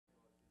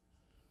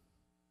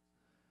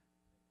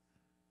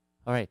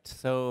All right,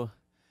 so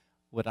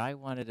what I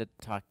wanted to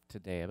talk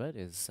today about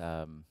is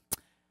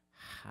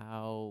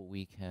how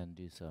we can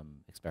do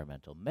some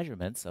experimental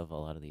measurements of a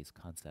lot of these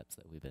concepts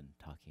that we've been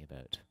talking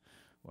about,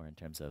 or in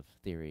terms of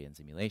theory and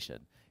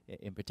simulation.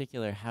 In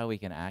particular, how we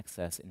can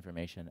access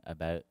information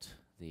about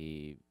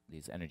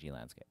these energy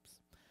landscapes.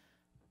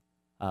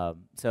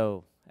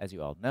 So, as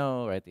you all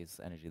know, right, these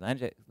energy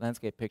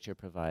landscape picture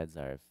provides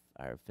our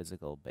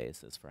physical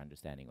basis for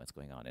understanding what's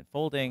going on in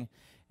folding,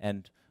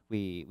 and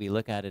we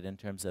look at it in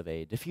terms of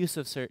a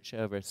diffusive search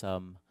over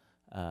some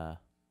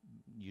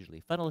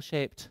usually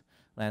funnel-shaped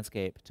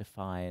landscape to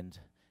find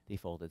the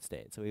folded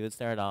state. So we would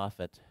start off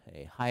at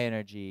a high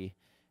energy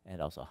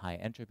and also high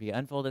entropy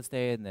unfolded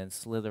state, and then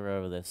slither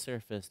over the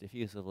surface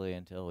diffusively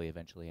until we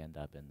eventually end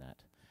up in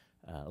that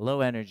low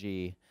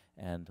energy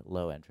and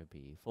low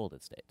entropy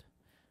folded state.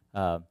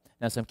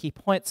 Now, some key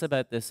points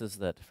about this is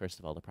that, first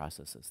of all, the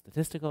process is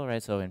statistical,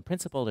 right? So in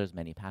principle, there's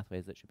many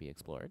pathways that should be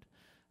explored,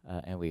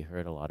 and we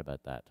heard a lot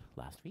about that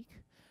last week.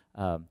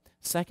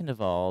 Second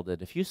of all, the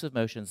diffusive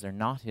motions are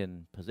not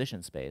in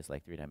position space,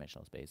 like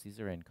three-dimensional space. These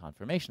are in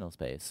conformational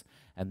space,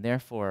 and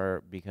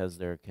therefore, because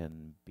there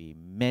can be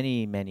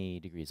many, many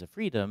degrees of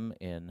freedom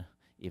in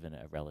even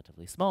a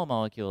relatively small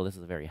molecule, this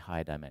is a very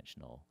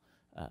high-dimensional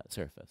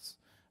surface.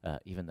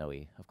 Even though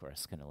we, of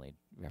course, can only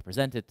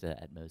represent it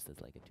at most as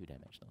like a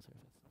two-dimensional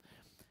surface.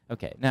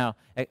 Okay, now,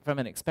 from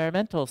an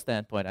experimental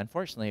standpoint,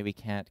 unfortunately, we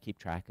can't keep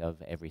track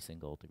of every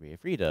single degree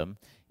of freedom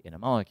in a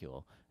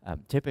molecule.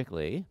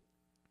 Typically,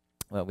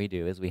 what we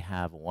do is we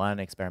have one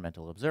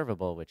experimental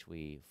observable which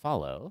we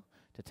follow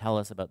to tell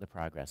us about the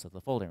progress of the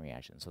folding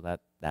reaction. So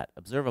that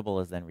observable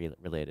is then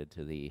related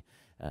to the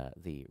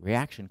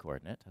reaction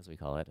coordinate, as we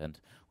call it, and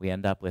we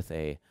end up with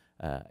a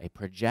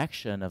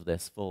projection of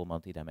this full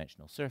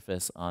multidimensional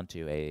surface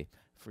onto a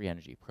free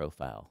energy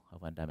profile, a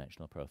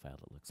one-dimensional profile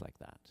that looks like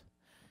that.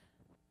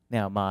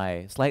 Now,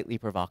 my slightly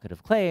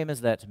provocative claim is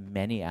that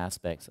many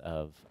aspects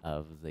of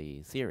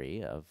the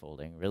theory of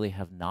folding really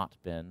have not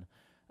been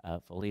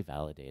fully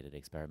validated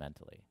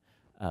experimentally.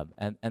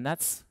 And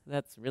that's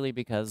really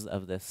because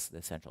of this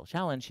central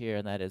challenge here,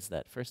 and that is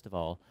that, first of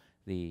all,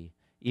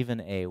 even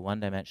a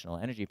one-dimensional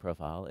energy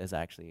profile is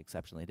actually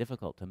exceptionally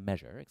difficult to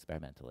measure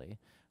experimentally.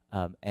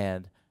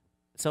 And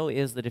so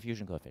is the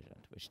diffusion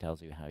coefficient, which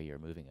tells you how you're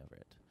moving over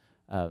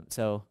it.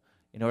 So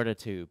in order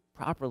to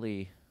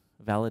properly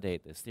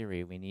validate this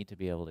theory, we need to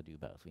be able to do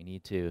both. We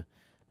need to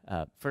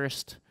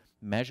first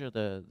measure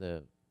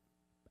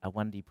a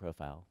 1D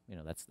profile. You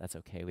know, that's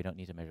okay. We don't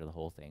need to measure the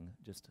whole thing,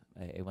 just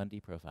a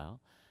 1D profile.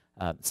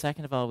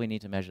 Second of all, we need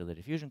to measure the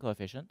diffusion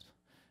coefficient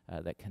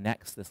that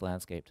connects this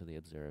landscape to the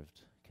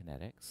observed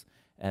kinetics.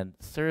 And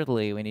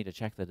thirdly, we need to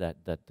check that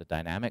the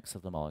dynamics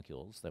of the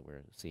molecules that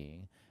we're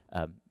seeing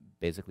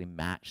basically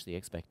match the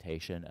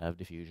expectation of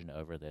diffusion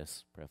over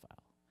this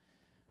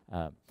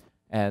profile.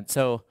 And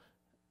so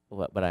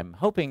what I'm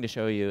hoping to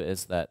show you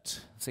is that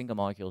single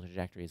molecule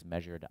trajectories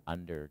measured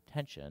under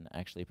tension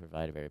actually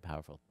provide a very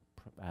powerful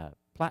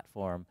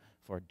platform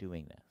for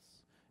doing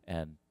this,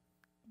 and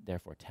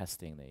therefore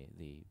testing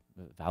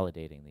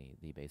validating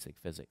the basic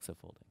physics of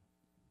folding.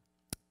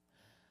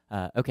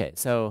 Okay,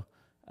 so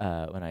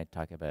when I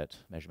talk about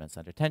measurements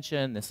under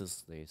tension, this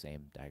is the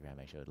same diagram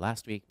I showed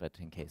last week, but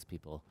in case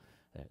people,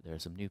 there are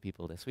some new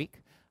people this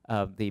week.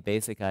 The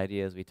basic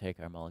idea is we take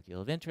our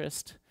molecule of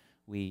interest,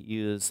 we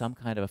use some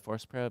kind of a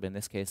force probe. In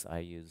this case, I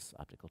use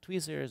optical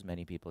tweezers.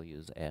 Many people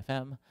use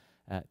AFM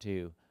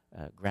to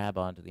grab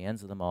onto the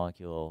ends of the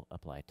molecule,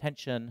 apply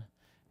tension,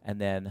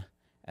 and then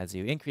as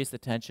you increase the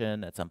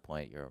tension, at some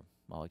point your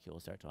molecule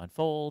will start to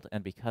unfold,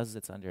 and because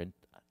it's under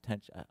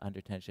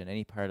tension,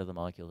 any part of the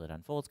molecule that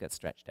unfolds gets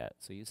stretched out.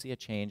 So you see a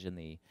change in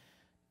the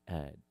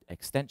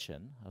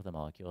extension of the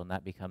molecule, and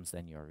that becomes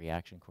then your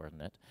reaction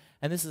coordinate.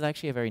 And this is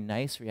actually a very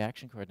nice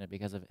reaction coordinate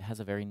because it has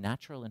a very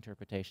natural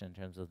interpretation in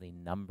terms of the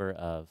number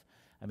of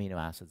amino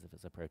acids if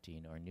it's a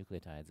protein, or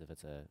nucleotides if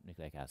it's a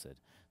nucleic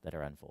acid, that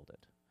are unfolded.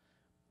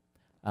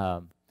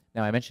 Now,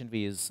 I mentioned we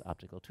use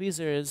optical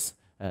tweezers.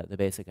 The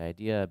basic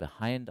idea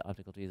behind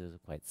optical tweezers is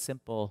quite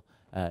simple.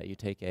 You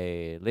take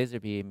a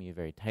laser beam, you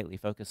very tightly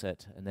focus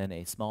it, and then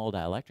a small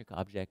dielectric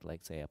object,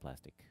 like, say, a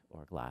plastic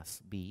or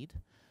glass bead,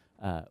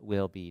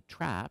 will be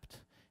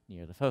trapped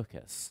near the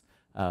focus.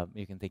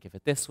 You can think of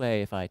it this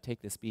way. If I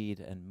take this bead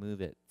and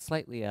move it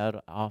slightly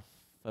off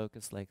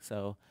focus like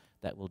so,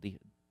 that will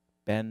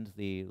bend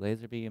the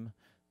laser beam.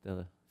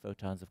 The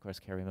photons, of course,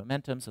 carry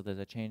momentum, so there's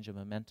a change of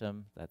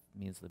momentum. That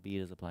means the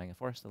bead is applying a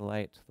force to the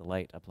light. The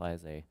light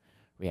applies a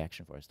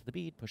reaction force to the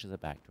bead, pushes it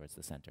back towards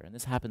the center. And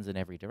this happens in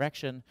every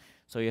direction,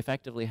 so you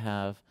effectively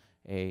have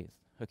a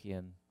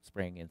Hookean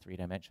spring in 3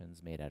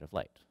 dimensions made out of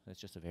light.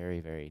 It's just a very,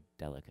 very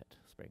delicate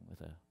spring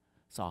with a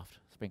soft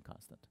spring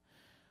constant.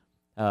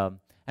 And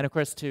of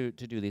course, to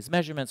do these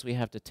measurements, we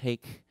have to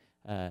take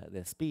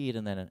this bead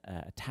and then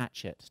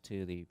attach it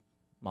to the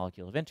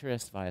molecule of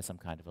interest via some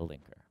kind of a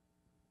linker.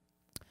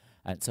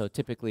 And so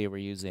typically we're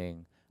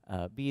using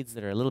beads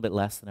that are a little bit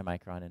less than a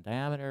micron in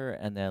diameter,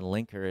 and then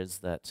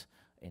linkers that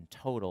in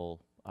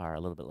total are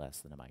a little bit less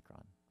than a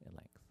micron in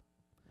length.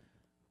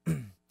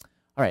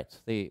 All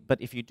right,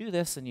 but if you do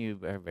this and you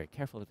are very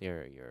careful with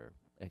your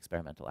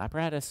experimental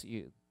apparatus,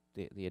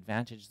 the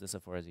advantage this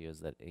affords you is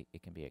that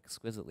it can be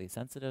exquisitely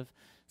sensitive.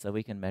 So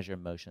we can measure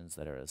motions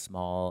that are as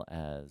small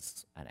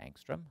as an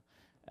angstrom,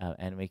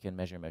 and we can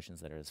measure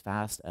motions that are as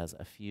fast as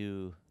a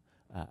few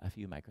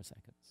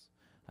microseconds.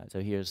 So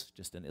here's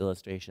just an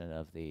illustration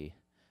of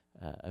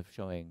of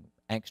showing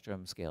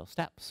angstrom scale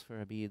steps for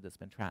a bead that's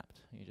been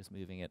trapped. You're just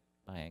moving it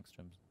by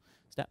angstrom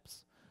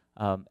steps.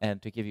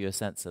 And to give you a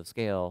sense of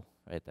scale,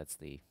 right, that's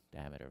the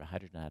diameter of a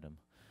hydrogen atom,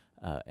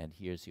 and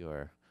here's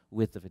your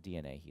width of a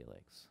DNA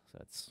helix. So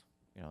it's,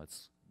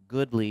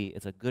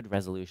 it's a good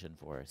resolution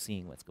for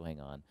seeing what's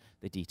going on,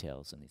 the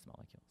details in these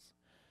molecules.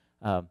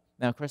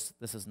 Now, of course,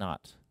 this is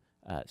not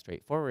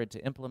straightforward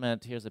to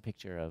implement. Here's a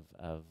picture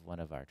of one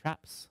of our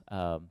traps.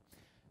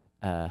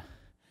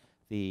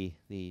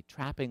 The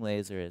trapping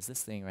laser is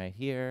this thing right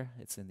here.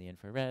 It's in the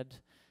infrared.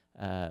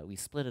 We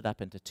split it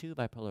up into two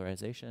by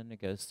polarization.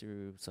 It goes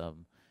through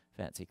some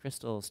fancy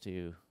crystals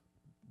to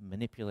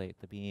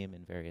manipulate the beam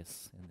in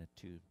the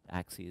two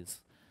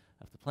axes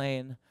of the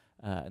plane,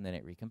 and then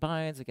it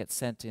recombines. It gets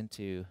sent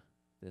into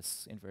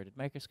this inverted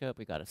microscope.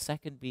 We got a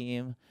second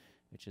beam,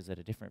 which is at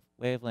a different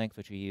wavelength,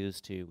 which we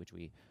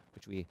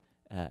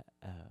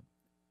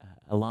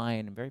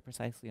align very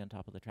precisely on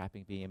top of the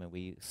trapping beam, and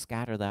we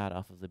scatter that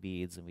off of the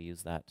beads, and we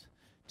use that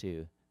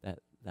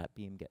that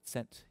beam gets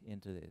sent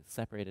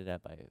separated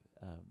out by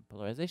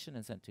polarization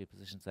and sent to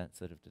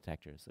position-sensitive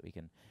detectors so we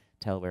can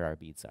tell where our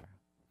beads are.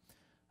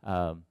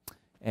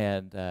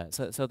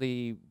 So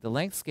the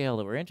length scale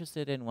that we're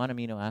interested in, one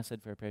amino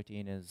acid for a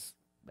protein is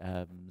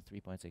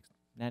 3.6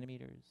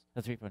 nanometers,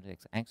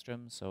 3.6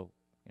 angstroms. So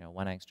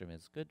 1 angstrom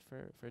is good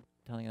for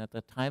telling that.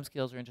 The time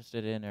scales we're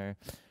interested in are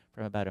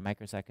from about a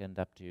microsecond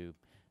up to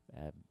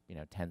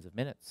tens of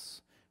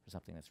minutes for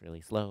something that's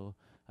really slow.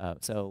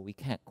 So we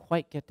can't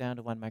quite get down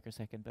to 1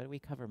 microsecond, but we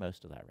cover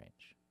most of that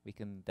range. We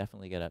can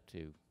definitely get up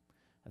to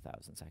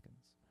 1,000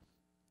 seconds.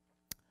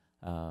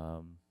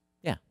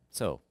 Yeah,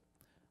 so,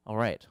 all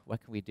right,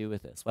 what can we do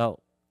with this?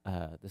 Well,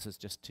 this is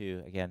just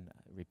again,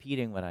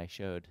 repeating what I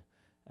showed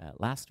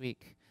last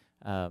week.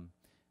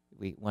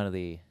 One of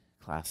the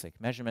classic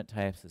measurement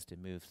types is to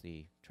move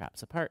the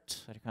traps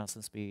apart at a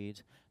constant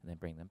speed and then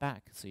bring them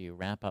back. So you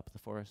ramp up the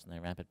force and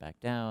then ramp it back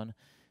down,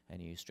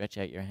 and you stretch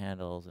out your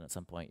handles, and at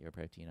some point your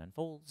protein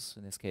unfolds.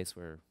 In this case,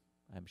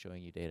 I'm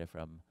showing you data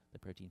from the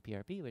protein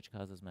PRP, which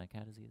causes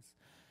myocarditis.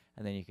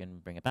 And then you can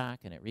bring it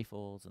back, and it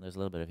refolds, and there's a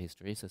little bit of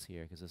hysteresis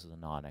here because this is a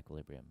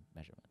non-equilibrium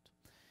measurement.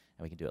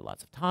 And we can do it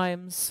lots of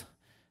times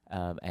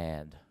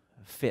and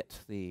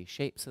fit the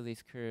shapes of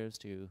these curves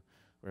to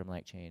worm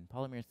light chain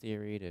polymer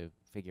theory to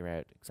figure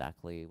out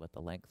exactly what the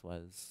length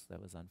was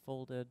that was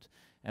unfolded.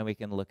 And we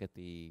can look at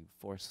the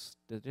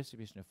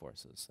distribution of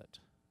forces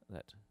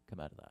that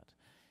come out of that.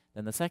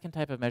 Then the second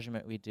type of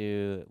measurement we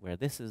do, where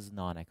this is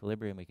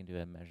non-equilibrium, we can do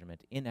a measurement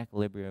in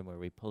equilibrium where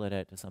we pull it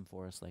out to some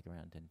force like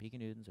around 10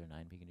 piconewtons or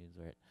 9 piconewtons,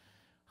 where it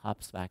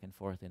hops back and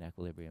forth in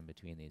equilibrium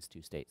between these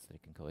two states that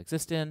it can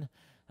coexist in.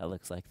 That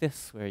looks like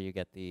this, where you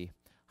get the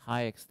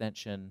high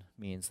extension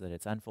means that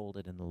it's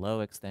unfolded, and the low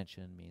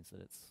extension means that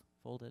it's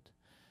folded.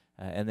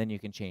 And then you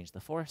can change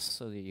the force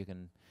so that you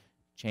can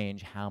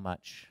change how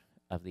much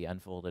of the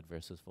unfolded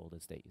versus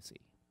folded state you see.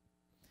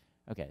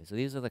 Okay, so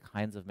these are the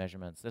kinds of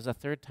measurements. There's a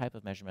third type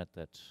of measurement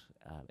that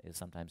is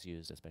sometimes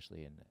used,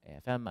 especially in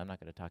AFM. I'm not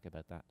going to talk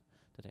about that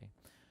today.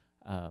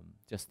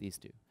 Just these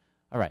two.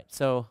 All right,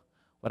 so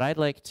what I'd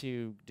like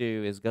to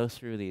do is go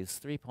through these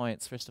 3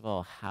 points. First of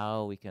all,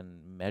 how we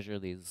can measure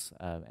these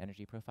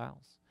energy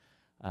profiles.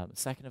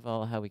 Second of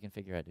all, how we can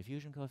figure out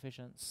diffusion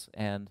coefficients.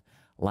 And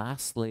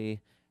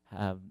lastly,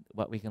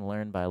 what we can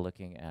learn by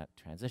looking at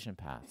transition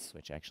paths,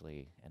 which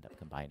actually end up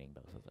combining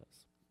both of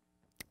those.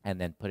 And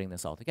then putting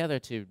this all together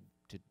to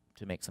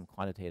make some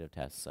quantitative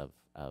tests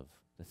of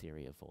the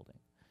theory of folding.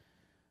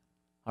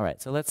 All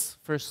right, so let's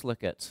first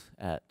look at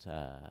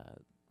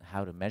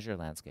how to measure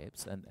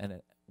landscapes.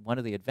 And one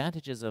of the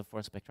advantages of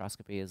force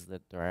spectroscopy is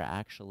that there are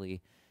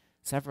actually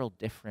several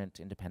different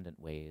independent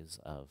ways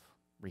of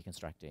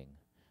reconstructing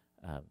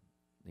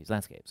these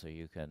landscapes. So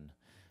you can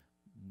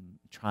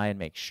try and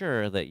make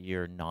sure that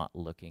you're not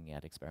looking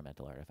at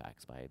experimental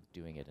artifacts by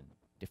doing it in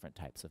different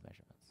types of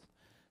measurements.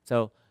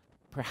 So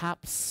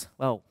perhaps,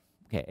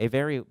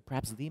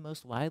 perhaps the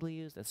most widely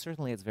used,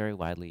 certainly it's very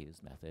widely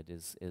used method,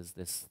 is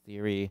this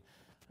theory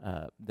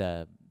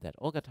that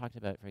Olga talked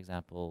about, for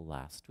example,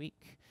 last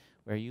week,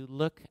 where you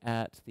look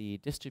at the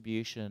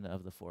distribution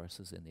of the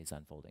forces in these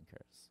unfolding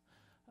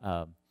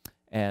curves.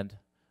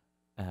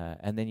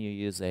 And then you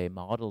use a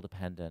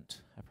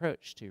model-dependent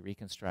approach to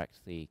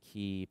reconstruct the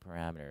key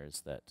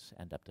parameters that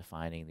end up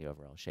defining the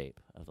overall shape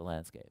of the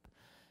landscape.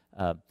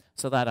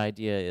 So that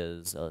idea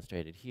is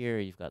illustrated here.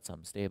 You've got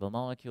some stable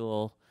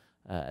molecule.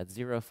 At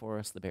zero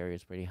force, the barrier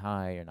is pretty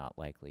high. You're not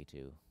likely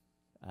to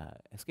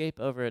escape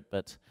over it,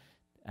 but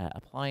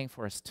applying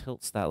force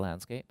tilts that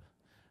landscape.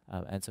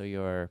 And so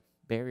your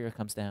barrier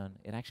comes down.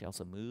 It actually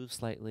also moves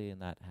slightly,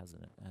 and that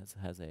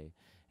has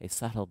a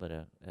subtle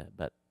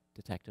but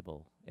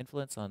detectable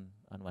influence on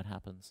what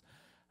happens.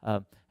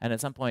 And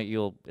at some point,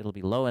 it'll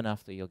be low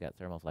enough that you'll get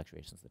thermal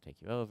fluctuations that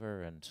take you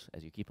over, and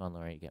as you keep on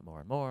lowering, you get more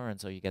and more, and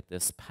so you get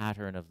this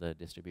pattern of the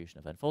distribution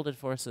of unfolded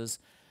forces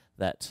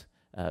that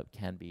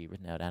can be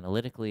written out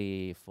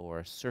analytically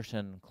for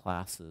certain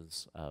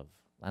classes of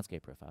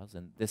landscape profiles,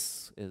 and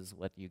this is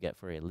what you get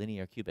for a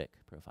linear cubic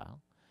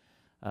profile.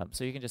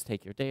 So you can just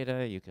take your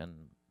data, you can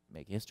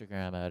make a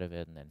histogram out of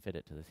it, and then fit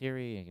it to the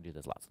theory. You can do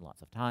this lots and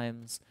lots of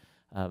times,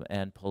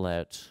 and pull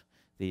out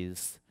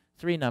these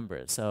 3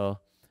 numbers. So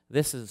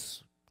this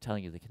is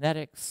telling you the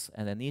kinetics,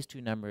 and then these 2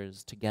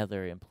 numbers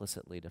together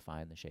implicitly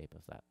define the shape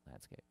of that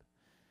landscape.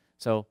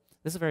 So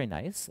this is very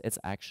nice. It's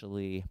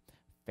actually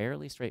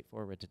fairly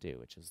straightforward to do,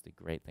 which is the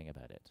great thing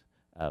about it.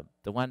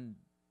 The one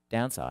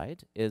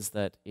downside is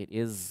that it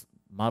is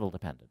model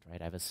dependent,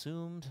 right? I've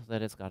assumed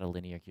that it's got a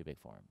linear cubic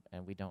form,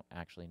 and we don't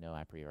actually know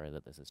a priori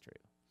that this is true.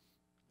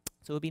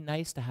 So it would be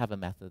nice to have a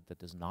method that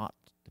does not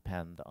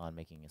depend on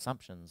making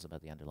assumptions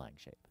about the underlying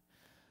shape.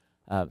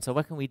 So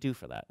what can we do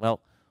for that?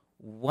 Well,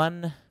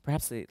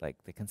 perhaps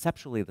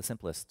conceptually the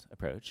simplest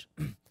approach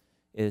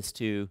is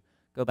to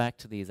go back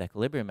to these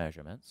equilibrium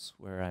measurements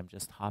where I'm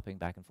just hopping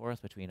back and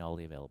forth between all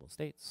the available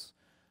states,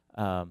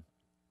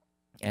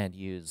 and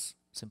use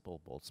simple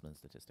Boltzmann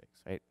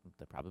statistics, right?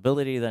 The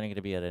probability that I'm going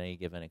to be at any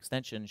given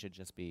extension should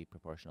just be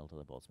proportional to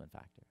the Boltzmann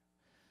factor.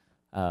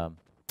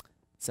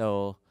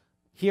 So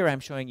here I'm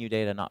showing you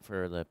data not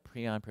for the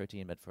prion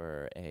protein, but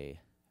for a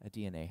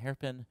DNA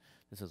hairpin.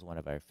 This is one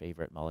of our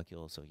favorite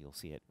molecules, so you'll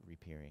see it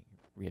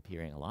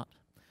reappearing a lot.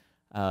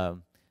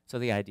 So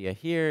the idea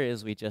here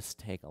is we just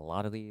take a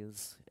lot of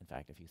these, in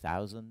fact a few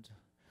thousand,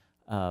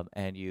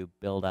 and you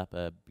build up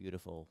a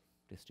beautiful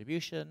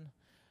distribution,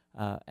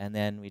 and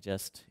then we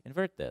just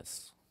invert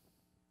this.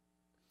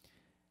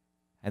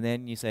 And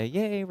then you say,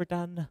 yay, we're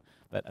done.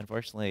 But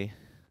unfortunately,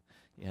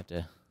 you have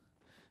to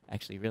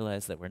actually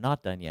realize that we're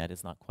not done yet.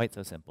 It's not quite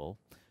so simple.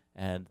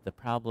 And the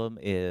problem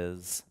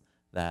is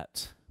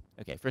that,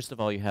 okay, first of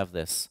all, you have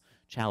this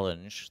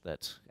challenge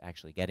that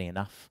actually getting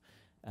enough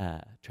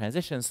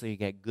transitions so you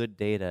get good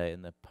data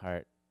in the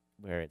part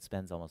where it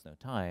spends almost no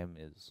time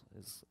is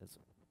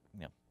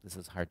this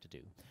is hard to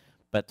do.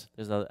 But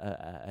there's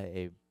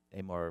a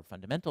more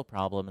fundamental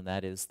problem, and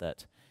that is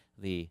that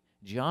the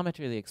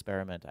geometry of the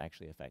experiment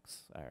actually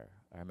affects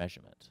our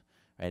measurement,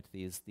 right?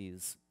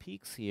 These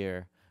peaks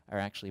here are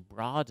actually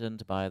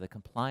broadened by the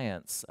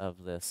compliance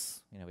of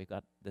this. We've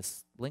got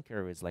this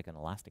linker is like an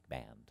elastic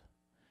band.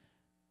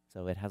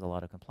 So it has a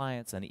lot of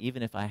compliance, and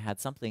even if I had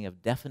something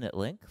of definite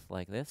length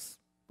like this,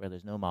 where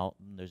there's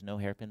no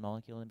hairpin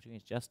molecule in between,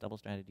 it's just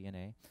double-stranded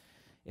DNA,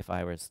 if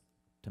I was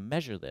to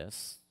measure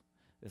this,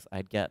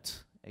 I'd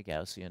get a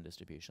Gaussian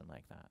distribution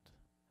like that.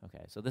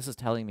 Okay, so this is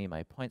telling me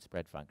my point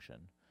spread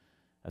function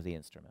of the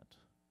instrument.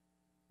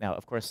 Now,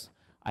 of course,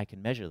 I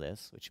can measure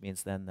this, which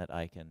means then that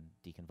I can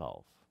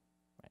deconvolve,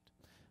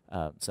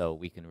 right? So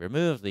we can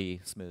remove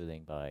the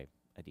smoothing by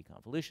a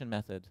deconvolution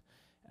method.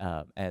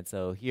 And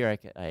so here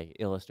I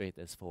illustrate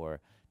this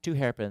for 2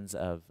 hairpins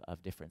of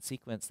different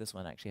sequence. This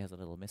one actually has a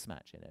little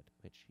mismatch in it,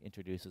 which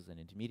introduces an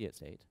intermediate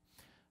state.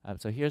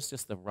 So here's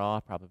just the raw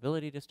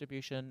probability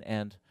distribution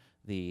and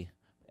the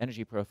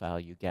energy profile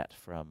you get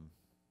from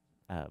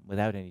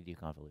without any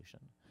deconvolution.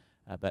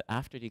 But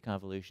after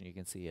deconvolution, you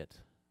can see it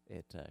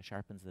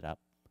sharpens it up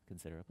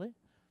considerably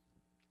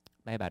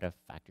by about a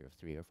factor of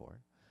 3 or 4.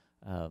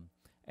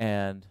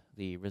 And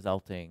the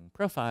resulting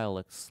profile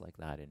looks like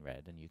that in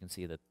red. And you can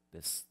see that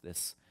this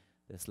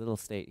little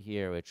state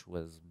here, which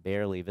was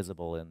barely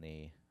visible in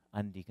the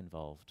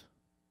undeconvolved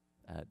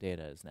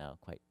data, is now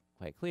quite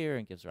clear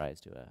and gives rise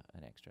to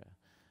an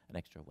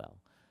extra well.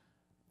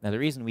 Now, the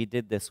reason we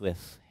did this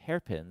with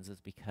hairpins is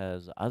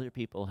because other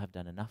people have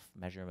done enough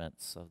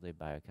measurements of the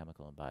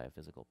biochemical and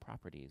biophysical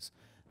properties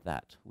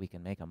that we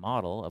can make a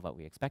model of what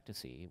we expect to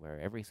see, where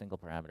every single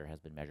parameter has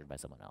been measured by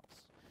someone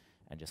else,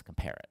 and just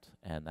compare it.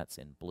 And that's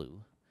in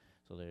blue.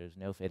 So there's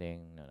no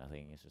fitting, no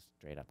nothing. It's just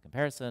straight up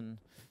comparison,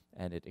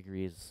 and it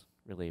agrees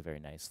really very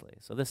nicely.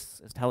 So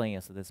this is telling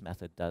us that this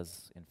method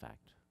does, in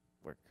fact,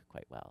 work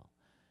quite well.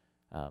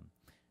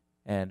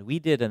 And we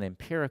did an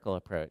empirical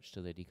approach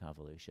to the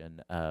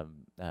deconvolution.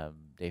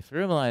 Dave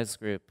Thurumali's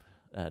group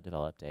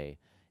developed a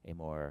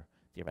more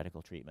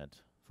theoretical treatment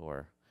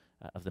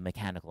of the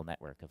mechanical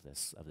network of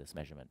this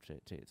measurement,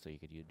 so you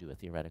could do a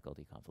theoretical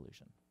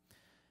deconvolution.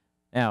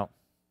 Now,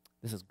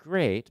 this is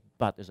great,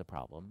 but there's a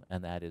problem,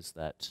 and that is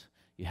that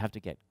you have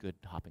to get good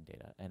hopping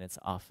data. And it's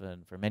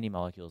often, for many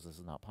molecules, this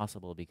is not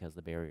possible because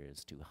the barrier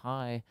is too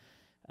high,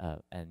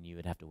 and you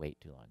would have to wait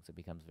too long. So it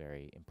becomes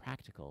very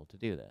impractical to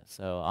do this.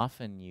 So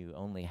often you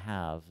only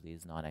have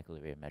these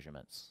non-equilibrium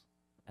measurements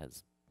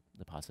as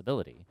the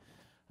possibility.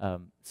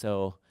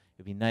 So it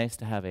would be nice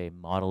to have a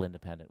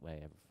model-independent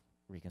way of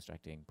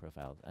reconstructing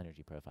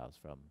energy profiles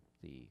from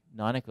the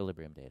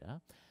non-equilibrium data.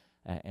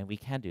 And we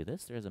can do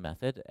this. There is a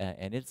method,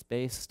 and it's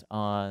based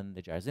on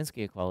the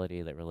Jarzynski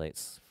equality that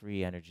relates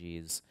free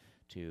energies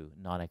to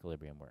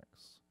non-equilibrium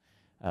works.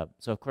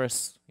 So of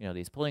course,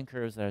 these pulling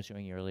curves that I was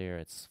showing you earlier,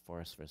 it's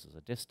force versus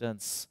a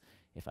distance.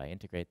 If I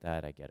integrate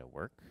that, I get a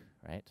work,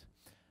 right?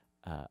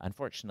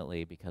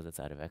 unfortunately, because it's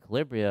out of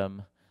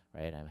equilibrium,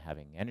 right, I'm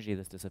having energy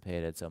that's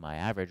dissipated, so my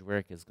average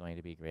work is going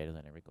to be greater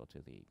than or equal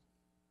to the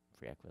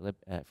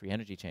free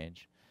energy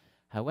change.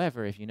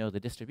 However, if you know the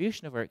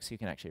distribution of works, you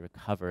can actually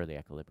recover the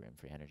equilibrium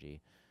free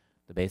energy.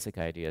 The basic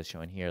idea is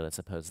shown here. Let's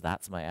suppose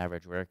that's my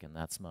average work and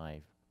that's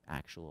my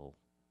actual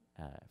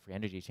free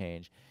energy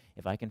change.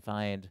 If I can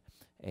find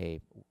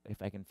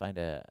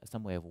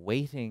some way of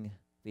weighting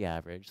the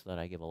average so that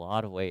I give a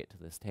lot of weight to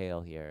this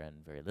tail here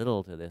and very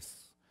little to the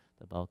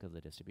bulk of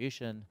the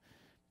distribution,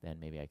 then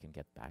maybe I can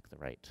get back the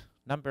right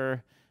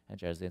number. And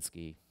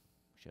Jarzynski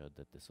showed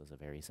that this was a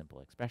very simple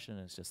expression.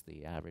 It's just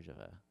the average of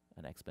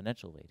an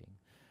exponential weighting.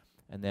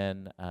 And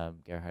then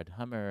Gerhard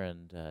Hummer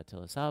and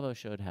Tilesabo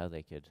showed how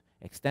they could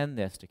extend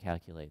this to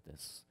calculate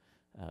this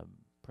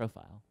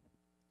profile.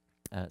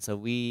 So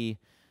we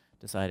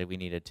decided we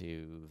needed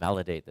to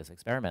validate this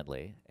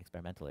experimentally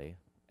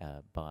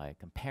by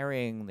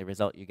comparing the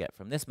result you get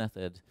from this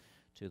method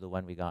to the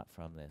one we got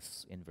from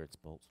this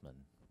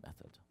inverse-Boltzmann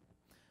method.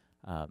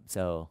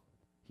 So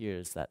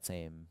here's that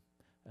same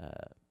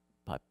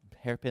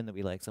hairpin that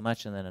we like so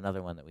much, and then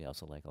another one that we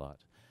also like a lot.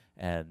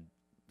 And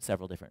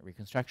several different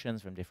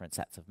reconstructions from different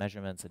sets of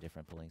measurements at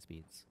different pulling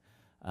speeds.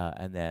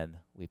 And then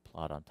we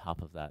plot on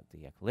top of that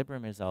the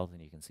equilibrium result,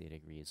 and you can see it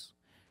agrees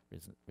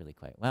really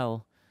quite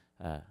well.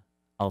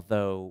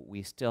 Although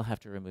we still have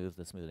to remove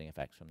the smoothing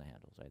effects from the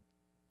handles, right?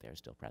 They're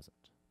still present.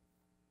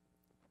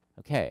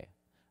 Okay,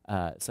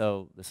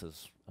 so this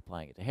is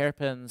applying it to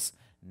hairpins.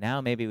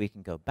 Now maybe we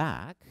can go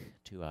back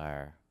to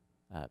our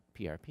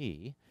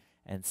PRP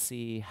and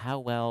see how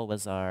well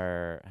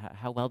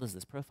does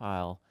this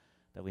profile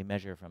that we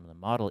measure from the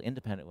model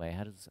independent way,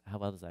 how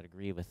well does that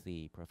agree with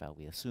the profile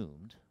we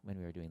assumed when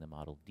we were doing the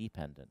model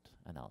dependent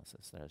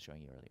analysis that I was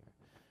showing you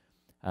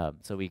earlier.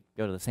 So we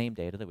go to the same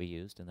data that we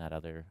used in that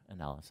other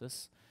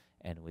analysis,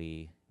 and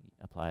we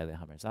apply the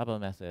Hummer-Szabo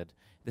method.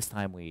 This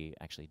time we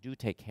actually do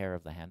take care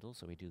of the handle,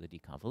 so we do the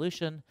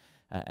deconvolution,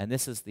 and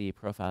this is the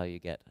profile you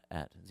get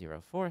at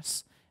 0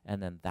 force,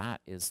 and then that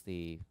is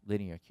the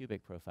linear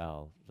cubic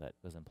profile that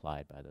was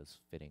implied by those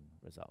fitting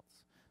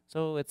results.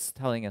 So it's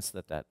telling us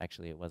that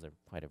actually it was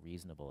quite a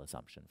reasonable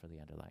assumption for the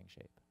underlying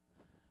shape.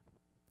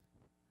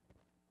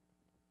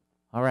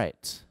 All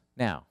right,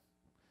 now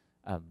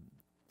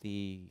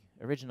the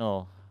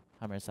original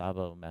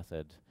Hummer-Szabo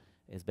method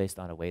is based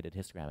on a weighted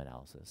histogram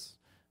analysis.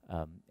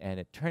 And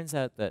it turns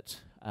out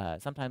that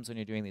sometimes when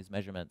you're doing these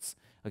measurements,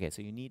 okay,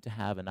 so you need to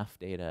have enough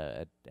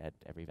data at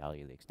every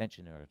value of the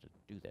extension in order to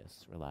do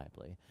this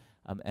reliably.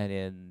 And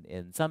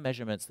in some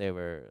measurements, they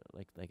were,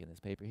 like in this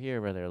paper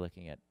here, where they're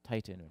looking at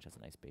titin, which has a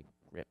nice big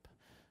grip.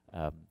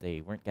 They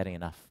weren't getting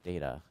enough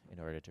data in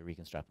order to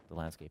reconstruct the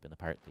landscape in the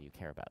part that you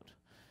care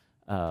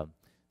about.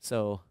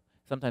 So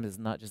sometimes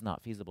it's just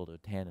not feasible to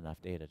obtain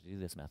enough data to do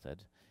this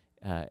method.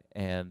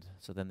 And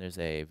so then there's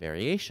a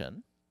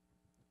variation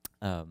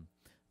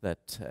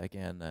that,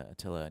 again,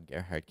 Attila and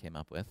Gerhard came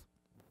up with,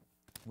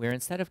 where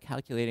instead of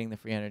calculating the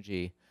free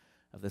energy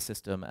of the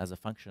system as a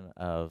function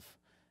of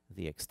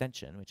the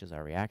extension, which is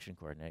our reaction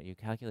coordinate, you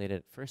calculate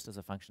it first as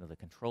a function of the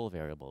control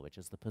variable, which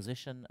is the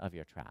position of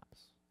your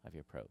traps, of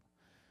your probe.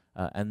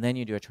 And then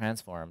you do a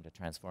transform to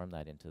transform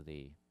that into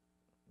the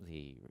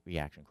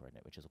reaction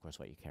coordinate, which is, of course,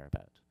 what you care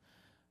about.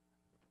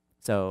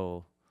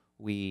 So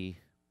we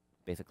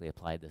basically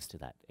applied this to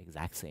that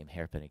exact same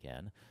hairpin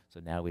again. So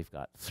now we've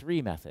got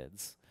 3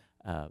 methods.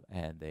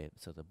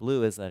 So the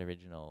blue is that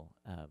original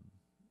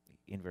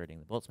inverting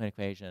the Boltzmann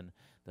equation.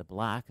 The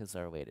black is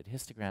our weighted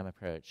histogram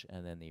approach.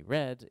 And then the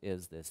red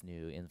is this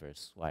new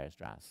inverse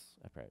Weierstrass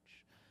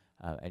approach.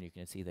 And you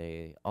can see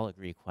they all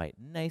agree quite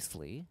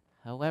nicely.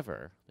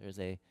 However, there's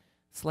a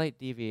slight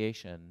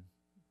deviation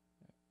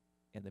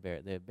in the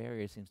barrier. The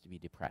barrier seems to be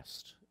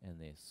depressed in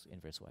this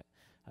inverse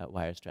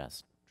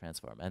Weierstrass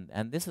transform.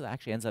 And this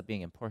actually ends up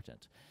being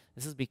important.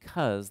 This is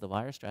because the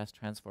Weierstrass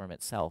transform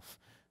itself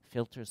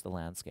filters the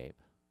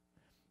landscape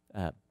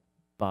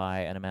by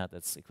an amount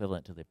that's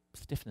equivalent to the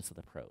stiffness of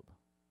the probe,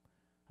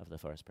 of the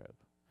force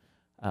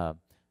probe.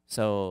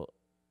 So,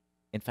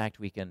 in fact,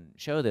 we can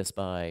show this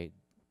by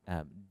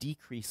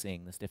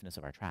decreasing the stiffness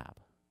of our trap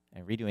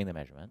and redoing the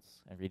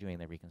measurements and redoing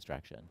the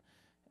reconstruction.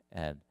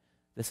 And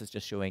this is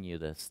just showing you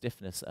the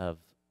stiffness of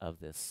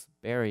this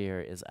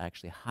barrier is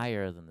actually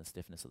higher than the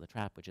stiffness of the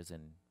trap, which is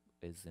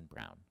in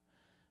brown.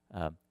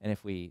 And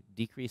if we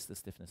decrease the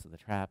stiffness of the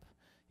trap,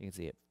 you can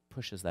see it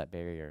pushes that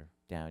barrier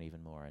down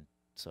even more, and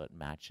so it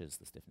matches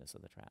the stiffness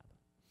of the trap.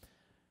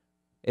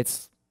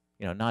 It's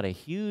not a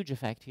huge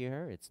effect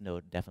here. It's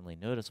definitely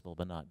noticeable,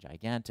 but not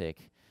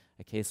gigantic.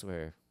 A case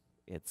where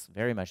it's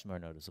very much more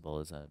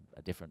noticeable is a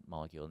different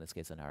molecule, in this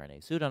case an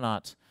RNA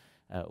pseudonaut,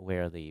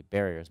 where the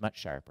barrier is much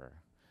sharper.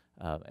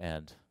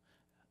 And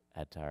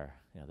at our,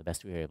 the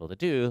best we were able to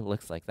do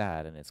looks like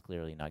that, and it's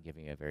clearly not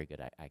giving you a very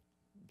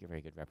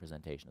good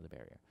representation of the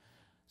barrier.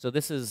 So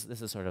this is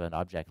sort of an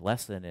object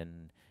lesson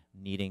in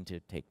needing to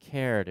take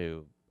care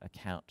to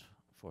account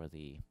for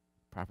the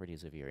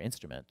properties of your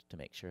instrument to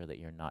make sure that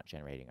you're not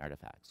generating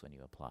artifacts when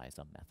you apply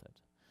some method.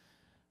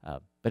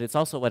 But it's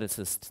also what it's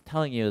just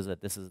telling you is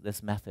that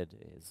this method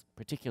is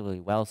particularly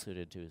well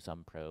suited to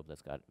some probe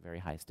that's got very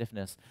high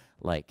stiffness,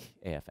 like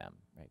AFM,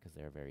 right? Because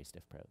they're very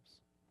stiff probes,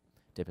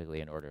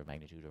 typically an order of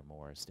magnitude or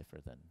more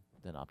stiffer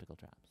than optical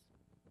traps.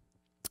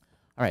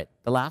 All right,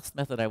 the last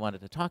method I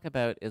wanted to talk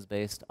about is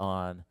based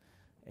on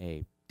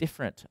a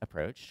different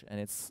approach, and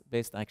it's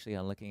based actually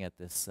on looking at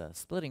this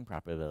splitting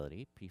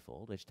probability,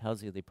 p-fold, which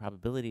tells you the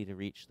probability to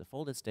reach the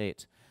folded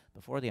state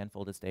before the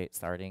unfolded state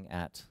starting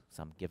at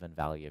some given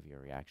value of your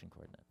reaction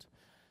coordinate.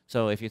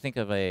 So if you think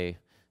of a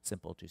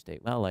simple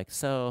two-state well like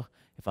so,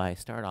 if I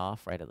start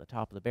off right at the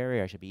top of the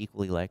barrier, I should be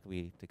equally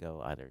likely to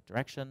go either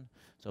direction,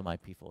 so my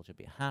p-fold should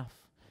be a half.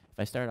 If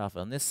I start off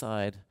on this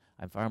side,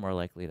 I'm far more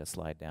likely to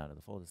slide down to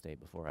the folded state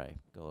before I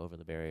go over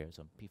the barrier,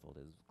 so p-fold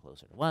is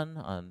closer to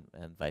 1,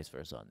 and vice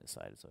versa on this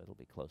side, so it'll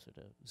be closer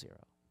to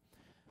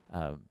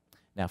 0.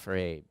 Now for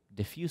a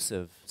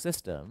diffusive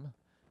system,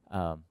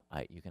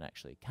 you can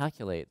actually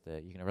calculate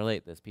you can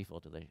relate this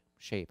p-fold to the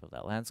shape of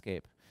that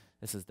landscape.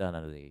 This is done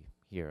under the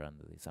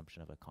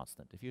assumption of a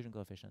constant diffusion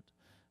coefficient.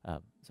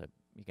 So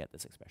you get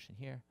this expression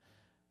here.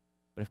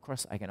 But of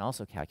course, I can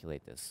also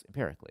calculate this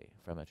empirically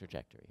from a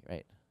trajectory,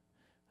 right?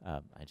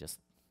 I just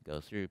go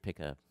through, pick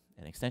an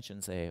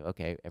extension, say,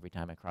 okay, every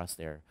time I cross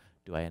there,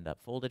 do I end up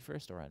folded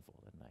first or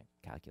unfolded? And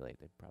I calculate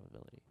the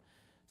probability.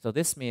 So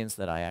this means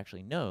that I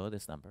actually know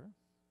this number.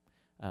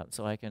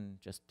 So I can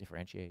just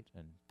differentiate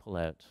and pull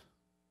out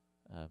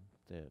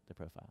the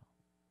profile.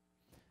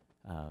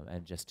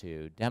 And just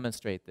to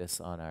demonstrate this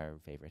on our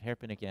favorite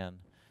hairpin again,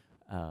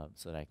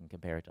 so that I can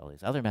compare it to all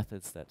these other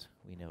methods that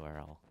we know are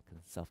all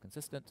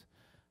self-consistent.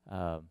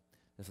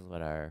 This is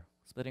what our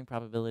splitting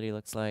probability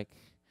looks like.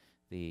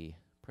 The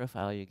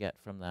profile you get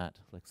from that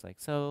looks like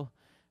so,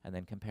 and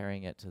then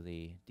comparing it to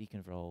the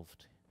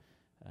deconvolved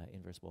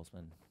inverse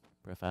Boltzmann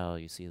profile,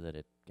 you see that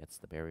it gets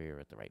the barrier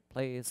at the right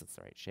place, it's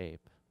the right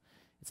shape.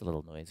 It's a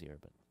little noisier,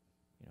 but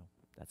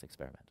that's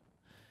experiment.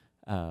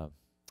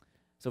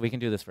 So we can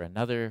do this for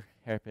another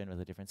hairpin with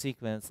a different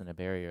sequence and a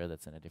barrier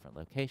that's in a different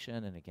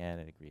location, and again,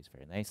 it agrees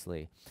very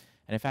nicely.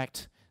 And in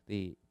fact,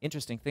 the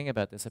interesting thing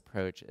about this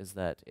approach is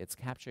that it's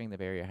capturing the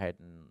barrier height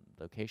and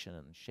location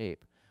and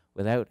shape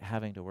without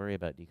having to worry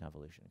about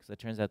deconvolution, because it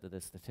turns out that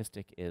this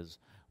statistic is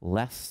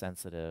less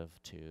sensitive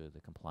to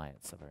the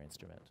compliance of our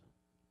instrument.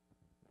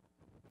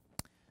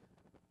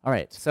 All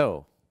right,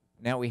 so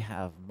now we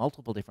have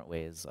multiple different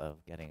ways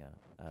of getting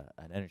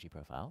an energy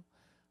profile.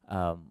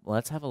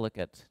 Let's have a look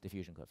at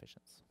diffusion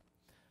coefficients.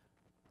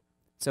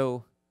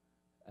 So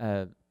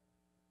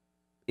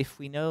if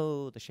we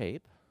know the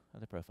shape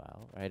of the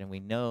profile, right, and we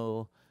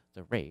know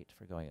the rate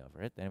for going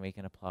over it, then we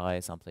can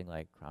apply something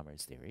like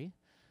Cramer's theory,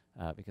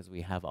 because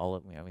we have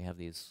we have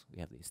these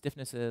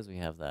stiffnesses, we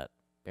have that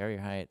barrier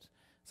height,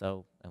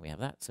 and we have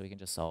that, so we can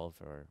just solve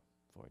for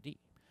d.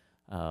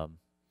 And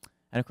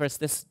of course,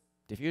 this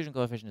diffusion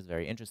coefficient is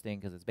very interesting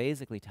because it's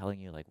basically telling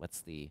you like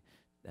what's the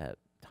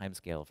time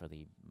scale for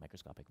the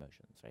microscopic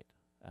motions, right?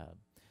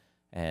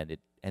 And it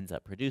ends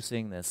up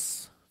producing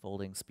this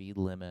folding speed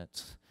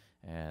limit,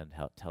 and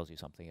how it tells you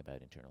something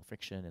about internal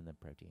friction in the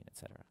protein,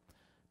 etc.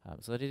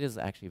 So that it is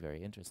actually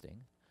very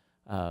interesting.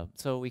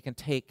 So we can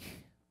take,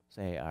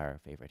 say, our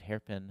favorite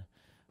hairpin.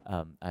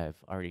 I've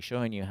already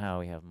shown you how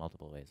we have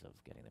multiple ways of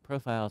getting the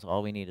profile. So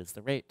all we need is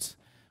the rate.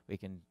 We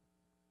can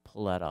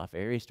pull that off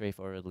very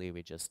straightforwardly.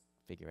 We just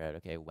figure out,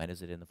 okay, when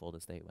is it in the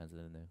folded state, when's it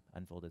in the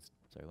unfolded,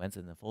 when's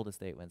it in the folded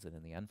state, when's it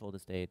in the unfolded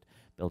state,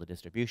 build a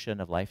distribution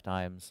of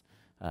lifetimes.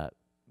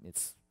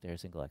 They're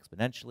single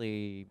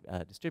exponentially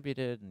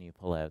distributed, and you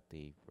pull out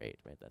the rate,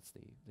 right? That's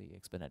the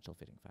exponential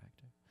fitting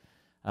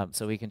factor.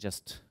 So we can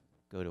just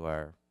go to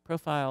our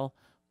profile,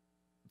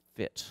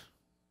 fit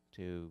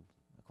to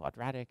a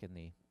quadratic in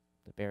the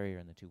barrier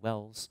and the two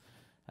wells.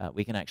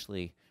 We can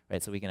actually,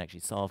 right, so we can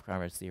actually solve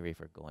Cramer's theory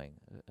for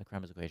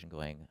Cramer's equation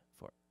going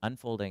for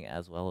unfolding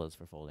as well as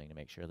for folding to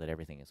make sure that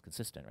everything is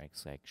consistent, right?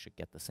 So I should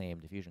get the same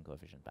diffusion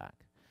coefficient back.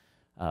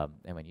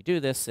 And when you do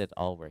this, it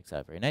all works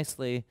out very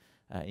nicely,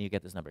 and you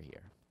get this number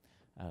here,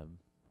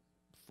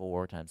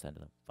 4 times 10 to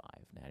the 5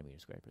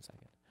 nanometers squared per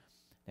second.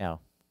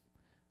 Now,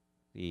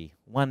 the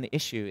one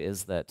issue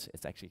is that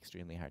it's actually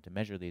extremely hard to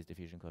measure these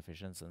diffusion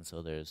coefficients, and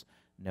so there's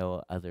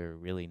no other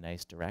really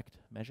nice direct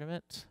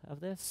measurement of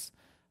this.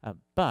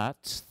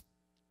 But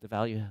the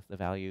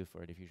value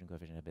for a diffusion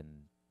coefficient have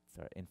been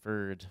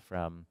inferred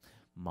from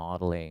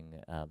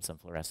modeling some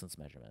fluorescence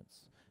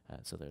measurements.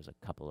 So there's a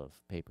couple of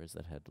papers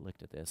that had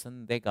looked at this,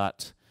 and they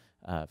got,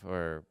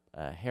 for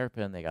a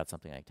hairpin, they got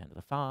something like 10 to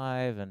the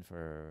 5, and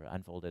for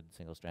unfolded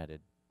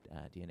single-stranded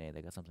DNA,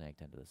 they got something like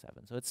 10 to the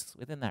 7. So it's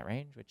within that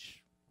range,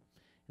 which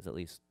is at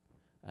least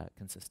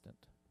consistent.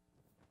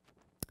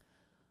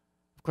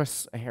 Of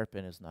course, a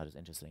hairpin is not as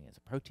interesting as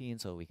a protein,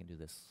 so we can do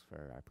this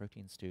for our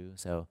proteins too.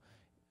 So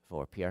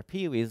for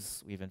PRP,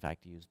 we've in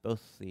fact used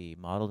both the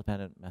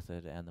model-dependent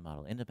method and the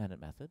model-independent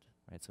method,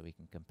 right? So we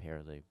can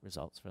compare the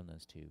results from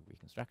those two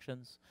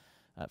reconstructions.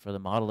 For the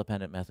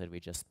model-dependent method, we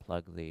just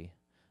plug the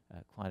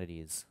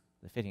quantities,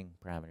 the fitting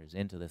parameters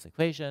into this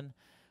equation.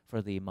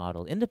 For the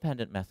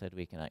model-independent method,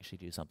 we can actually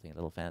do something a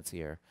little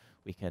fancier.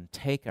 We can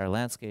take our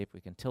landscape,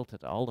 we can tilt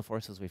it to all the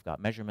forces we've got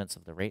measurements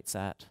of the rates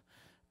at,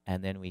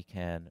 and then we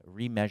can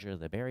remeasure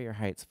the barrier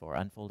heights for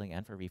unfolding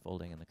and for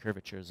refolding and the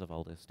curvatures of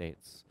all the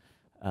states,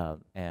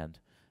 and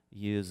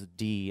use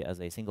D as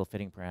a single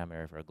fitting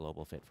parameter for a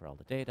global fit for all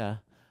the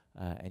data,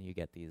 and you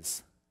get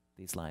these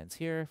lines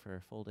here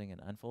for folding and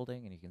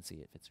unfolding, and you can see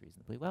it fits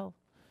reasonably well.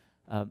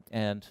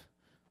 And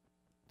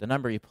the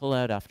number you pull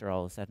out after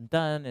all is said and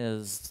done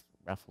is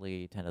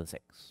roughly 10 to the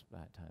 6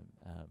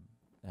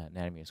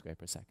 nanometers squared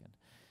per second.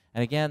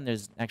 And again,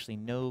 there's actually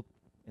no,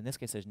 in this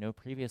case, there's no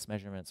previous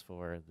measurements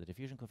for the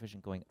diffusion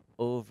coefficient going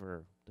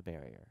over the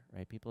barrier,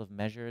 right? People have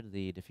measured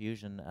the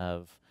diffusion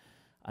of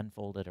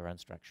unfolded or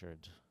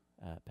unstructured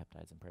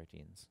peptides and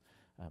proteins.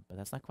 But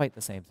that's not quite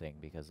the same thing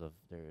because of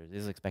there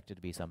is expected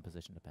to be some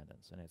position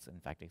dependence, and it's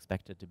in fact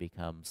expected to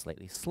become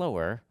slightly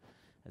slower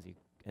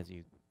as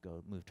you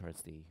move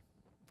towards the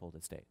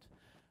folded state.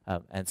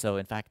 And so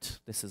in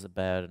fact, this is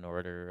about an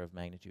order of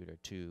magnitude or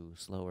 2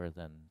 slower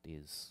than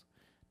these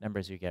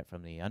numbers you get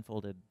from the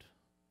unfolded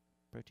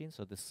protein.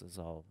 So this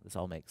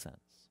all makes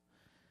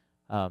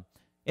sense.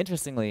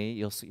 Interestingly,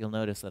 you'll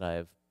notice that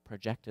I've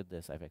projected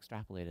this, I've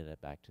extrapolated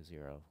it back to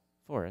 0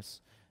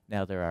 force.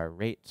 Now there are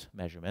rate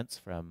measurements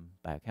from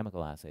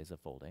biochemical assays of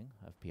folding,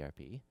 of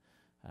PRP,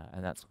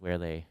 and that's where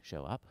they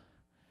show up.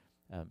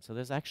 So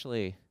there's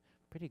actually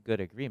pretty good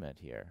agreement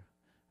here.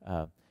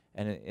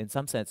 And in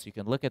some sense, you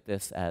can look at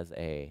this as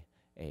a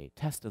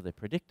test of the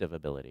predictive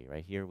ability,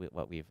 right? Here,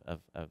 what we've,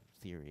 of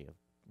theory of,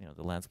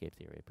 the landscape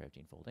theory of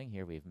protein folding.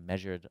 Here we've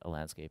measured a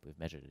landscape, we've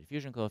measured a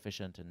diffusion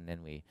coefficient, and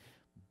then we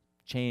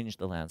change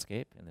the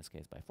landscape, in this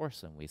case by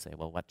force, and we say,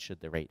 well, what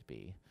should the rate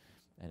be?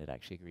 And it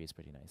actually agrees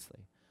pretty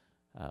nicely.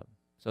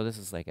 So this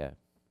is like a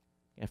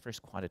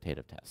first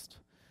quantitative test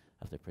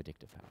of the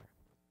predictive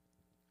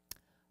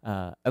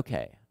power.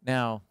 Okay,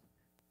 now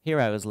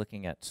here I was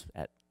looking at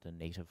the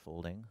native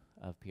folding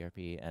of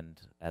PRP, and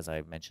as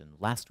I mentioned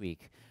last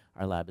week,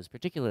 our lab is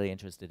particularly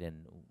interested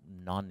in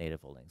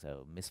non-native folding,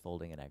 so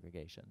misfolding and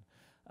aggregation.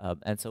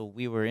 And so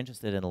we were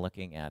interested in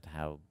looking at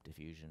how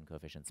diffusion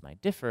coefficients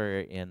might differ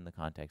in the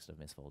context of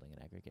misfolding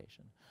and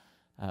aggregation.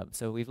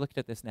 So we've looked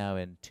at this now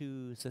in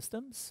 2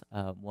 systems.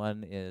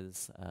 One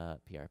is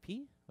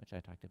PRP, which I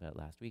talked about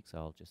last week, so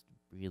I'll just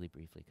really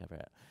briefly cover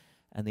it.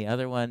 And the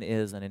other one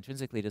is an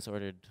intrinsically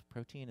disordered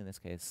protein, in this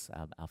case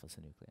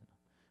alpha-synuclein,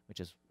 which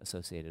is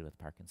associated with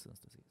Parkinson's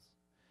disease.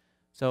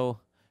 So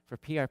for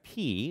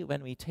PRP,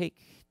 when we take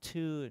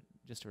 2,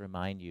 just to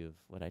remind you of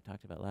what I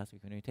talked about last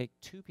week, when we take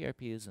 2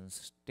 PRPs and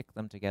stick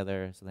them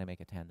together so they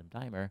make a tandem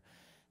dimer,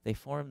 they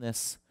form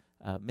this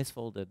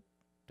misfolded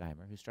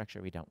dimer whose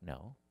structure we don't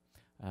know.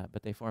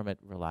 But they form it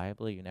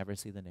reliably. You never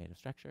see the native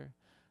structure.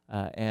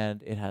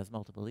 And it has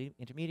multiple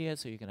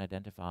intermediates, so you can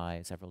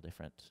identify several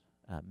different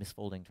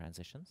misfolding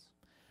transitions.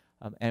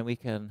 And we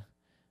can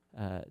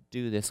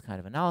do this kind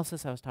of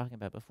analysis I was talking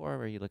about before,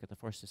 where you look at the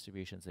force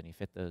distributions and you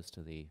fit those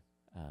to the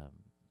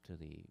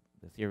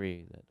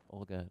theory that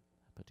Olga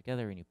put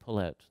together, and you pull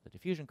out the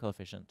diffusion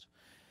coefficient.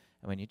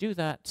 And when you do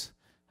that,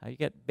 you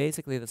get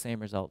basically the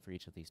same result for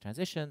each of these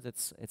transitions.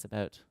 It's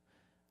about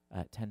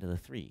 10 to the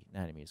 3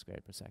 nanometers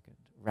squared per second,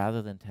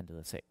 rather than 10 to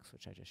the 6,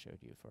 which I just showed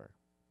you for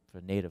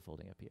native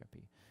folding of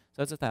PRP.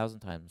 So it's 1,000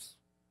 times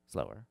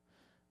slower.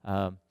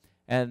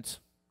 And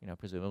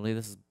presumably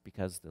this is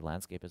because the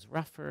landscape is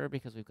rougher,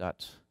 because we've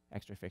got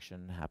extra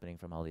friction happening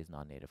from all these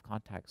non-native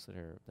contacts that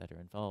are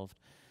involved.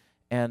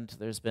 And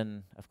there's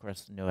been, of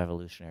course, no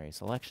evolutionary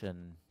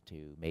selection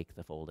to make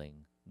the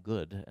folding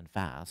good and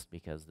fast,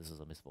 because this is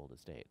a misfolded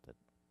state that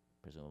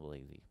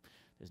presumably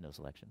there's no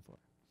selection for.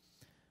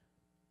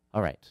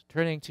 All right,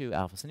 turning to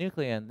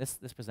alpha-synuclein,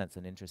 this presents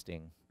an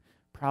interesting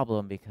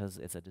problem because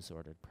it's a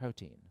disordered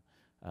protein.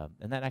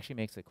 And that actually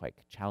makes it quite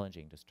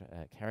challenging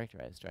to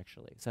characterize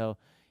structurally. So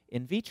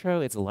in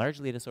vitro, it's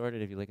largely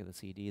disordered. If you look at the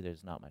CD,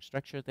 there's not much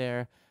structure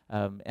there.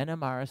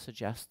 NMR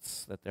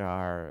suggests that there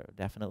are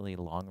definitely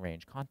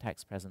long-range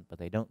contacts present, but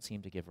they don't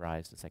seem to give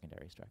rise to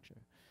secondary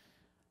structure.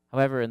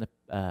 However,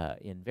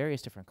 in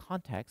various different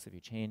contexts, if you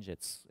change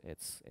its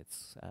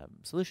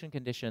solution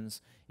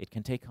conditions, it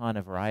can take on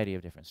a variety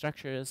of different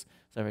structures.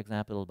 So for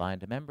example, it'll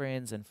bind to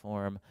membranes and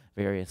form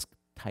various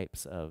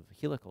types of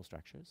helical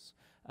structures.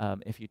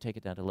 If you take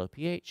it down to low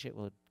pH, it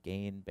will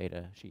gain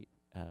beta sheet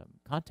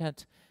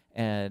content,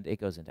 and it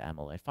goes into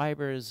amyloid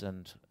fibers,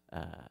 and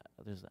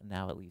there's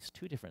now at least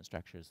 2 different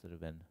structures that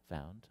have been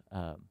found.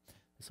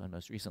 This one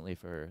most recently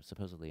for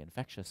supposedly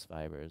infectious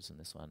fibers, and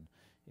this one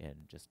in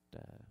just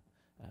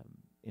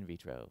in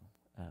vitro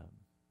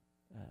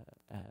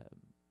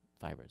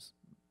fibers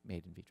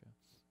made in vitro.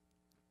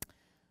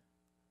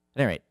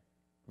 At any rate,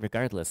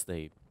 regardless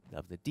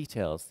of the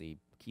details, the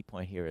key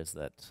point here is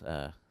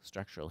that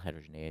structural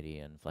heterogeneity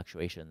and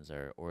fluctuations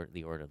are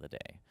the order of the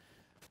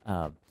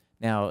day.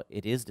 Now,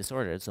 it is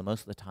disordered, so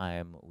most of the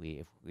time,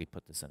 if we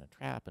put this in a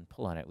trap and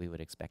pull on it, we would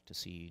expect to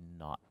see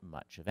not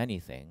much of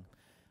anything.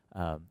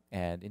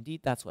 And indeed,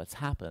 that's what's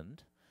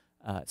happened.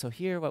 So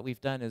here, what we've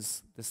done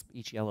is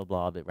each yellow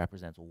blob, it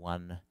represents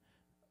one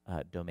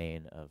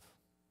domain of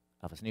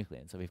alpha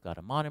nuclein. So we've got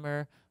a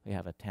monomer, we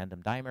have a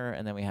tandem dimer,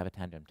 and then we have a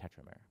tandem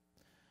tetramer.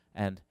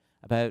 And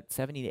about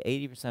 70 to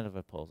 80% of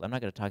the poles, I'm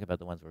not going to talk about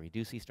the ones where we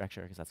do see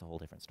structure because that's a whole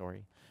different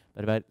story,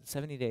 but about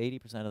 70 to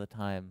 80% of the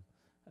time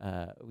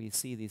we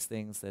see these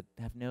things that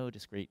have no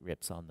discrete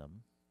rips on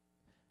them,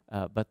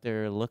 but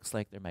there looks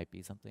like there might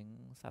be something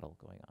subtle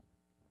going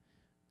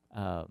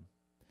on.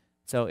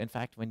 So in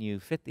fact, when you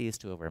fit these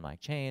to a Wehrmach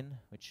chain,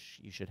 which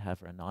you should have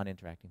for a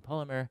non-interacting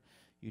polymer,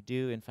 you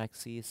do in fact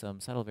see some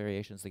subtle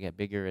variations that get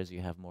bigger as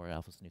you have more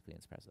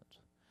alpha-synucleins present.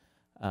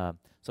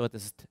 So what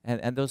this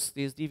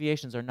these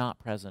deviations are not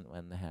present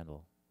when the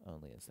handle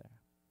only is there.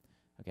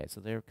 Okay,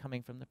 so they're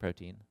coming from the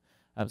protein.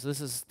 So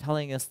this is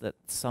telling us that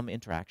some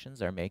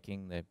interactions are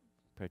making the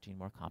protein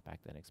more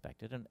compact than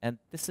expected, and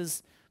this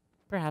is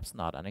perhaps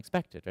not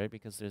unexpected, right?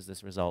 Because there's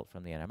this result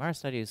from the NMR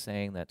studies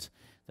saying that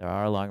there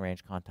are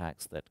long-range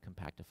contacts that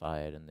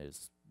compactify it, and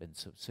there's been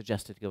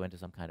suggested to go into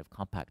some kind of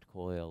compact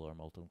coil or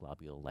molten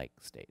globule-like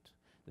state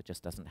that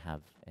just doesn't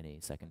have any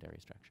secondary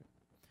structure.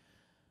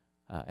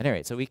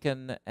 Anyway, so we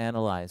can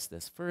analyze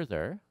this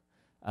further.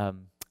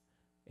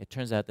 It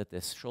turns out that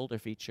this shoulder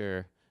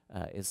feature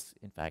is,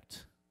 in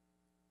fact,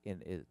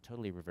 is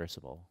totally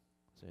reversible.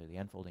 So the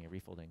unfolding and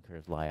refolding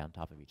curves lie on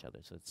top of each other,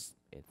 so it's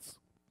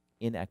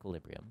in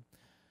equilibrium.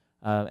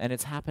 And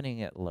it's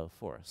happening at low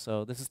force.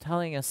 So this is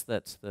telling us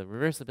that the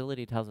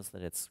reversibility tells us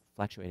that it's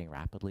fluctuating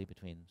rapidly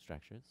between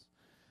structures.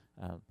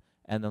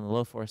 And then the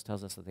low force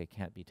tells us that they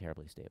can't be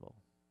terribly stable.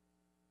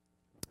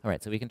 All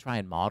right, so we can try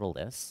and model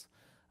this.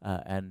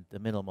 And the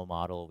minimal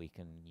model we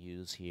can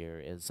use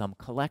here is some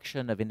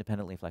collection of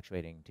independently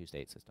fluctuating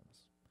two-state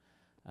systems.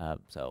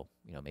 So,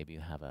 you know, maybe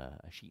you have a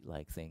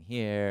sheet-like thing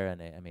here,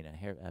 and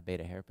a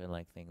beta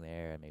hairpin-like thing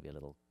there, and maybe a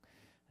little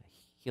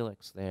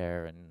helix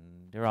there, and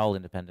they're all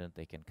independent.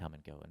 They can come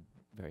and go and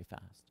very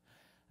fast.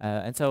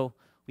 And so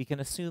we can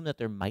assume that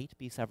there might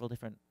be several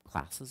different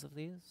classes of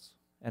these,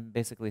 and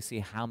basically see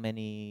how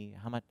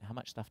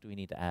much stuff do we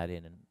need to add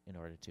in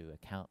order to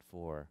account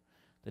for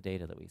the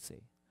data that we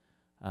see.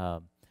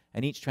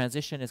 And each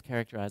transition is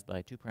characterized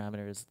by two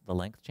parameters: the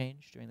length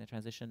change during the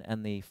transition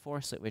and the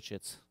force at which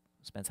it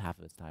spends half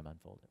of its time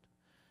unfolded.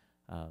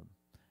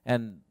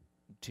 And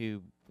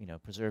to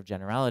preserve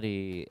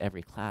generality,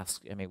 every class,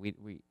 I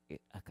mean,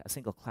 a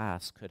single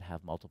class could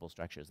have multiple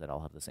structures that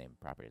all have the same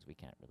properties. We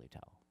can't really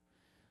tell.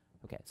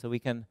 Okay, so we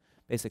can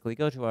basically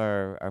go to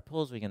our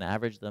pools. We can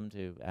average them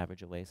to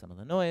average away some of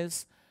the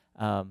noise.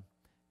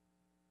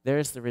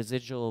 There's the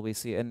residual we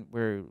see, and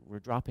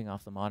we're dropping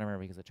off the monomer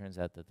because it turns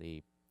out that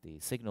the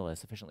signal is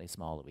sufficiently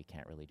small that we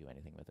can't really do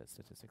anything with it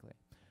statistically.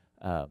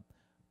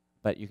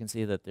 But you can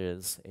see that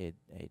there's a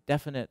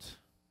definite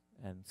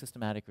and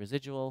systematic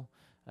residual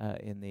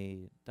in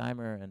the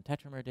dimer and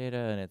tetramer data,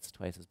 and it's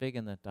twice as big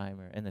in the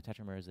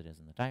tetramer as it is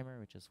in the dimer,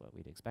 which is what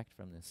we'd expect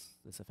from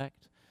this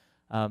effect.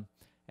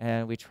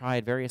 And we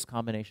tried various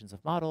combinations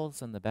of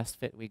models, and the best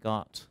fit we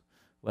got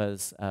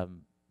was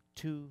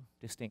two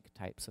distinct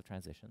types of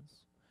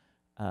transitions.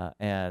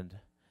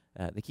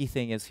 The key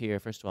thing is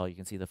here, first of all, you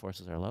can see the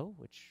forces are low,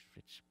 which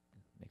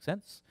makes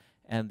sense.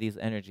 And these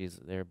energies,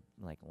 they're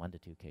like 1 to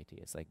 2 kT.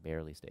 It's like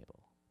barely stable.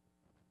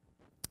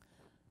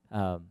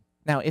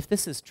 Now, if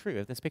this is true,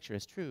 if this picture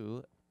is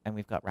true, and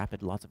we've got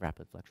lots of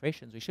rapid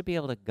fluctuations, we should be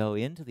able to go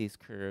into these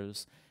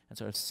curves and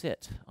sort of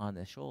sit on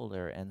the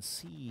shoulder and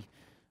see,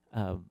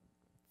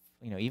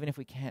 even if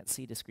we can't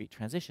see discrete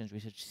transitions, we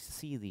should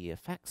see the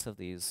effects of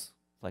these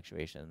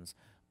fluctuations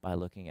by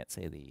looking at,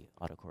 say, the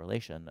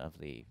autocorrelation of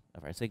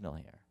our signal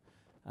here.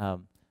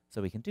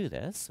 So we can do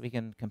this. We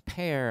can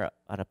compare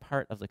at a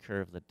part of the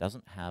curve that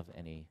doesn't have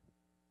any,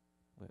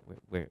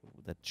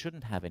 that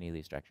shouldn't have any of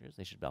these structures.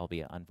 They should all be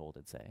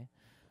unfolded, say.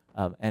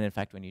 And in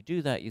fact, when you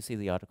do that, you see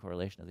the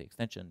autocorrelation of the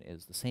extension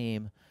is the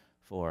same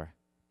for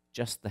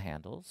just the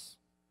handles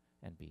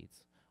and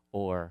beads,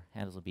 or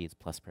handles and beads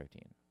plus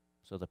protein.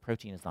 So the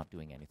protein is not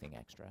doing anything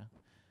extra.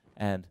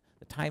 And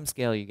the time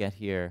scale you get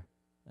here,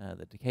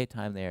 the decay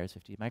time there is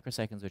 50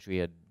 microseconds, which we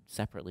had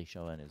separately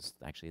shown is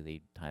actually the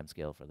time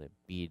scale for the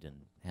bead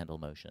and handle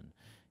motion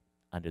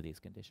under these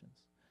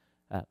conditions.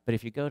 But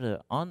if you go to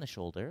on the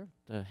shoulder,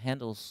 the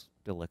handles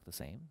still look the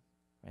same,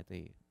 right?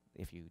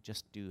 If you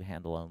just do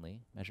handle-only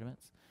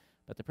measurements,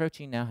 but the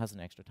protein now has an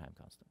extra time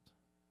constant.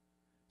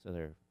 So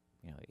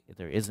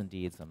there is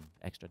indeed some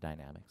extra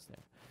dynamics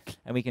there.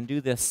 And we can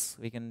do this,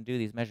 we can do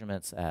these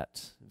measurements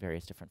at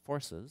various different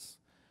forces,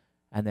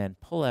 and then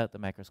pull out the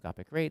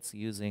microscopic rates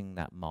using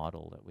that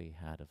model that we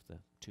had of the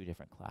two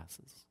different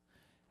classes.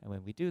 And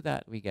when we do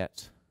that, we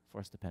get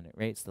force-dependent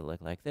rates that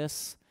look like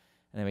this,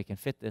 and then we can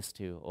fit this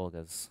to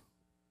Olga's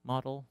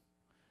model,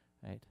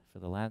 right, for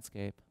the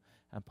landscape,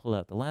 and pull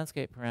out the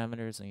landscape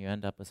parameters, and you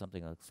end up with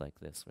something that looks like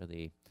this, where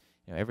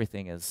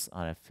everything is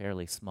on a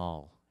fairly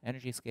small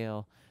energy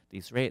scale.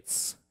 These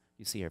rates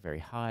you see are very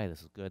high.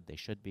 This is good. They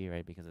should be,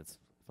 right, because it's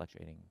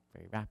fluctuating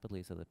very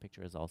rapidly, so the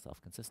picture is all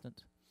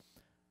self-consistent.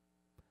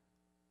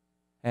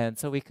 And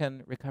so we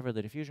can recover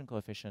the diffusion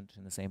coefficient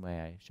in the same way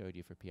I showed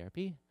you for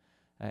PRP,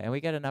 and we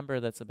get a number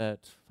that's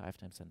about 5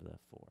 times 10 to the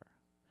 4.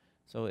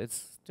 So it's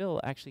still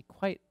actually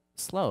quite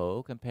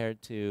slow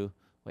compared to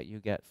what you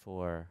get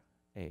for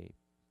a,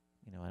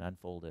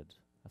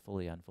 a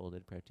fully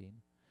unfolded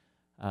protein.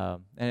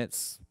 And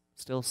it's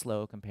still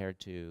slow compared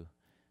to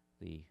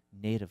the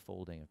native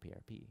folding of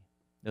PRP.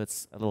 Though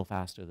it's a little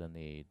faster than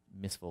the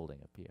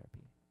misfolding of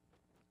PRP.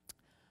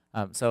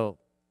 So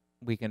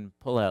we can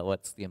pull out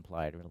what's the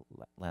implied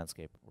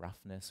landscape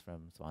roughness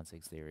from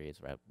Swansig's theory.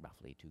 It's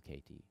roughly 2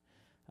 kT,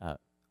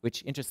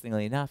 which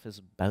interestingly enough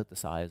is about the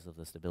size of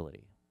the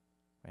stability,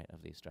 right,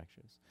 of these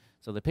structures.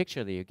 So the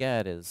picture that you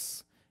get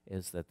is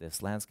that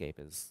this landscape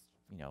is,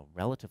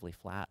 relatively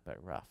flat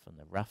but rough, and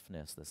the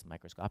roughness, this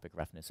microscopic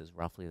roughness, is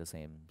roughly the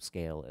same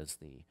scale as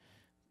the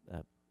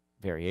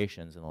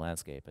variations in the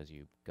landscape as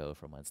you go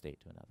from one state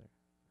to another.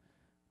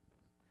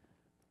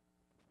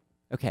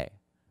 Okay,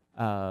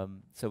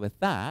 so with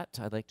that,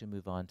 I'd like to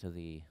move on to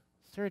the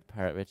third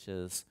part, which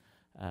is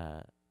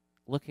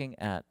looking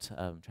at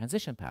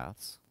transition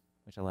paths,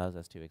 which allows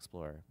us to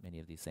explore many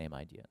of these same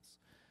ideas.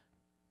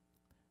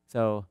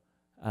 So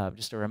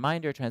just a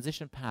reminder,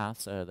 transition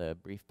paths are the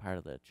brief part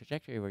of the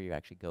trajectory where you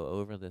actually go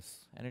over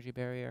this energy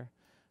barrier.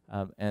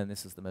 And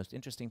this is the most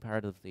interesting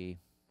part of the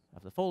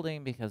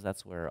folding, because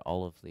that's where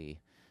all of the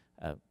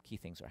key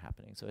things are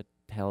happening. So it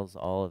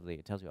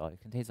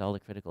contains all the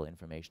critical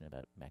information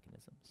about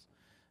mechanisms.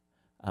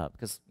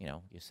 Because,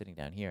 you're sitting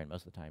down here and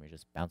most of the time you're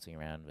just bouncing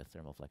around with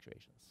thermal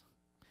fluctuations.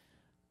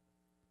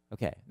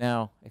 Okay,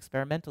 now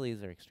experimentally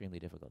these are extremely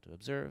difficult to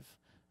observe.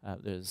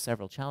 There's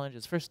several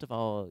challenges. First of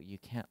all, you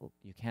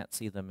can't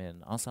see them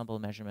in ensemble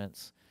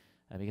measurements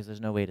because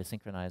there's no way to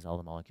synchronize all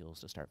the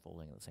molecules to start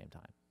folding at the same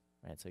time,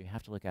 right? So you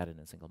have to look at it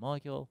in a single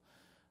molecule.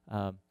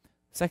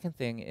 Second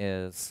thing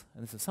is,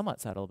 and this is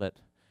somewhat subtle, but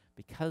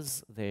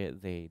because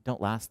they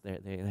don't last,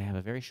 they have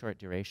a very short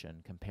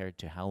duration compared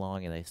to how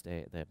long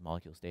the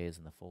molecule stays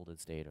in the folded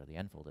state or the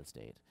unfolded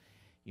state.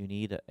 You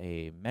need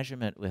a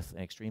measurement with an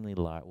extremely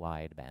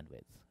wide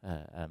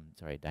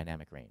bandwidth,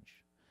 dynamic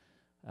range.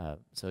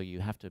 So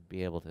you have to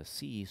be able to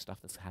see stuff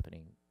that's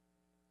happening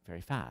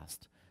very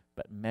fast,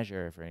 but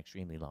measure for an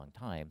extremely long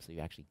time so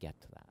you actually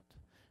get to that.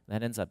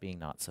 That ends up being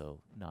not so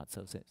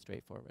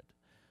straightforward.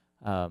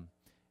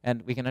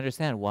 And we can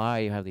understand why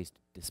you have these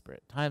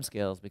disparate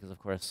timescales, because of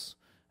course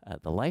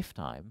the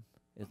lifetime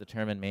is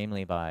determined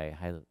mainly by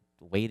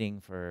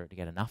waiting to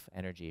get enough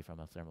energy from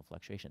a thermal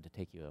fluctuation to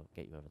get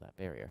you over that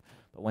barrier.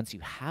 But once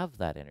you have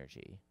that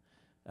energy,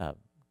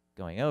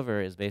 going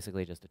over is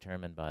basically just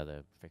determined by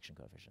the friction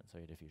coefficient, so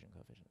your diffusion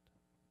coefficient.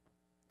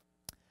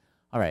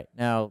 All right,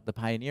 now the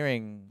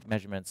pioneering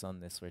measurements on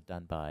this were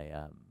done by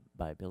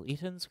Bill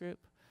Eaton's group,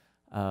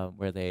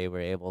 where they were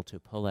able to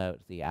pull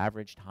out the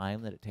average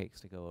time that it takes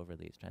to go over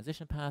these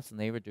transition paths, and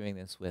they were doing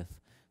this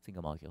with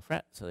single molecule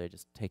FRET. So they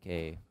just take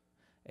a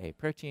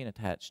protein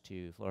attached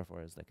to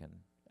fluorophores that can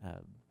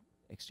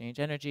exchange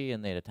energy,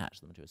 and they'd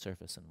attach them to a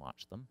surface and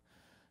watch them.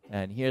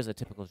 And here's a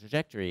typical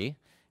trajectory.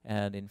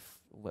 And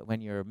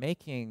when you're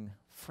making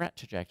FRET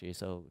trajectories,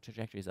 so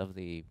trajectories of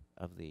the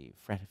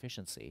FRET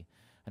efficiency,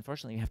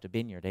 unfortunately you have to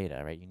bin your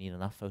data, right? You need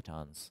enough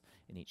photons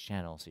in each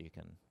channel so you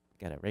can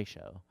get a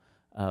ratio.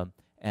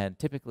 And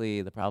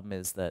typically the problem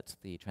is that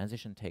the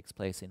transition takes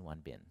place in one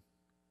bin.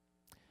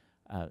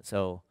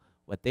 So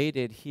what they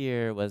did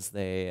here was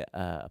they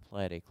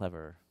applied a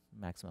clever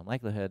maximum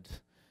likelihood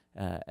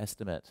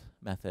estimate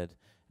method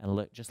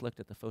and just looked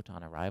at the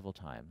photon arrival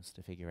times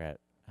to figure out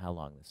how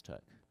long this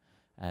took.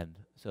 And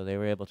so they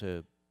were able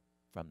to,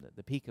 from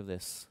the peak of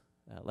this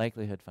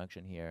likelihood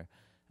function here,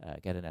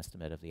 get an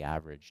estimate of the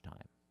average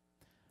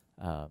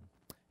time.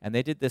 And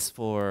they did this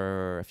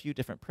for a few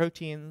different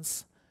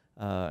proteins,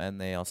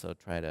 and they also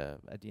tried a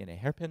DNA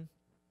hairpin.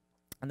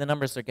 And the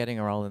numbers they're getting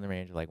are all in the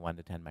range of like 1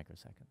 to 10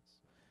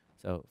 microseconds.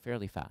 So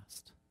fairly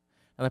fast.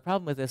 Now the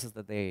problem with this is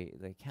that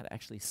they can't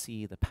actually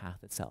see the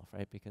path itself,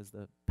 right? Because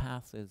the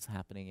path is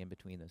happening in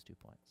between those 2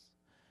 points.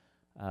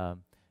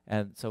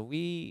 And so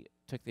we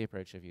took the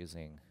approach of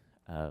using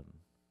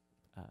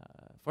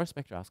force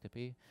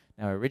spectroscopy.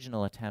 Now our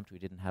original attempt, we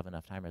didn't have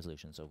enough time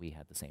resolution, so we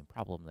had the same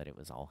problem that it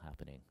was all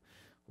happening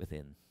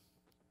within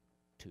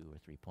 2 or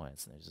 3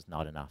 points, and there's just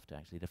not enough to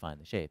actually define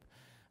the shape.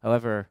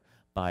 However,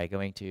 by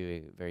going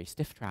to very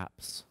stiff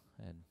traps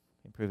and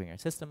improving our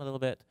system a little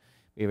bit,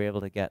 we were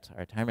able to get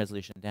our time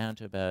resolution down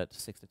to about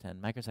 6 to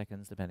 10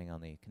 microseconds, depending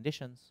on the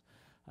conditions.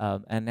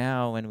 And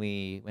now when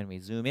we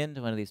zoom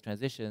into one of these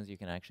transitions, you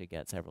can actually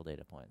get several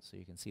data points, so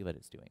you can see what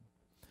it's doing.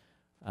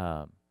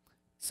 And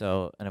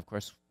of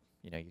course,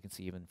 you can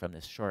see even from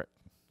this short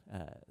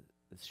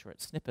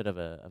snippet of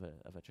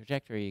a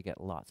trajectory, you get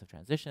lots of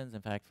transitions.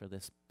 In fact, for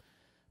this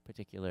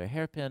particular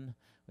hairpin,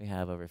 we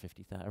have over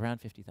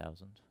around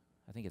 50,000.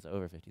 I think it's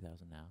over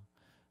 50,000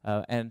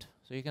 now. And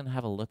so you can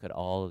have a look at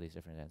all of these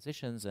different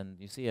transitions, and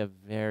you see a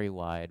very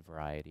wide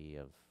variety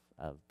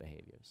of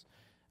behaviors,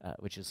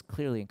 which is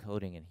clearly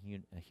encoding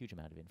a huge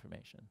amount of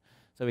information.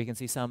 So we can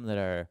see some that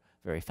are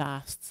very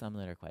fast, some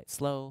that are quite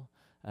slow.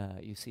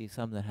 You see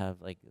some that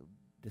have like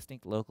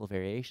distinct local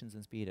variations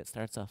in speed. It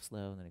starts off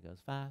slow and then it goes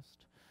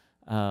fast.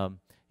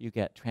 You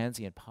get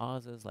transient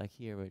pauses, like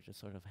here, we're just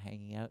sort of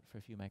hanging out for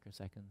a few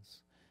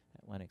microseconds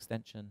at one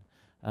extension.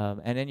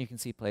 And then you can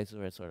see places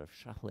where it's sort of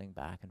shuttling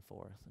back and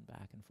forth,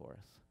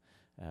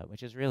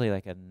 which is really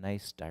like a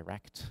nice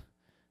direct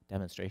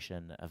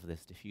demonstration of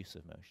this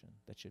diffusive motion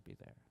that should be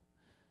there.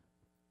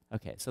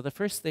 Okay, so the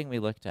first thing we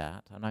looked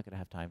at, I'm not going to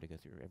have time to go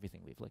through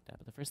everything we've looked at,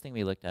 but the first thing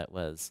we looked at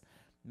was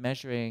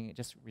measuring,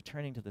 just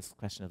returning to this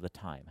question of the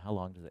time. How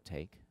long does it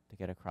take to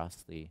get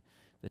across the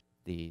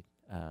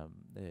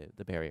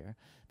barrier?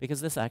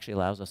 Because this actually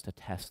allows us to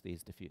test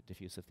these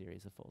diffusive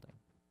theories of folding.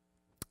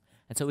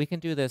 And so we can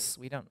do this.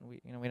 We don't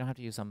have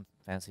to use some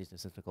fancy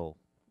statistical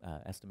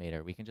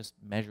estimator. We can just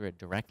measure it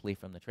directly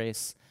from the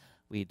trace.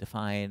 We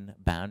define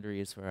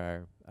boundaries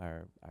for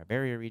our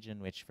barrier region,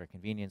 which for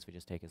convenience we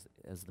just take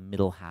as the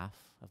middle half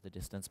of the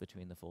distance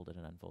between the folded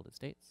and unfolded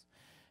states.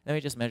 Then we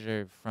just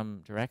measure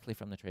directly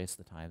from the trace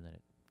the time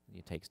that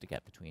it takes to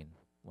get between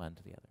one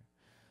to the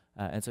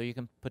other. And so you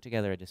can put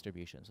together a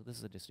distribution. So this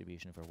is a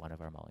distribution for one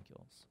of our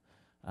molecules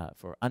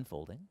for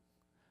unfolding.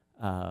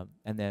 And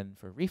then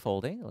for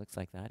refolding, it looks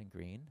like that in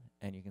green.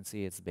 And you can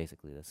see it's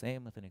basically the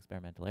same with an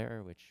experimental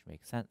error, which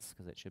makes sense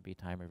because it should be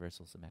time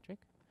reversal symmetric.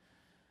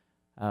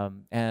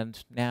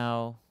 And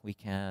now we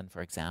can,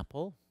 for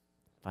example,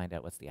 find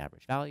out what's the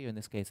average value. In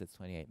this case, it's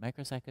 28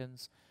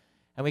 microseconds.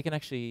 And we can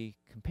actually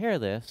compare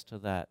this to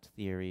that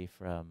theory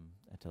from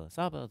Attila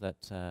Szabo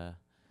that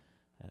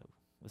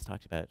was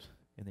talked about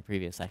in the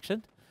previous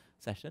session.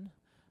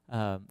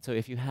 So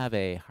if you have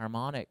a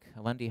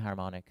 1D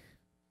harmonic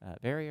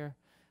barrier,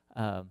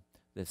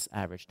 this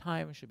average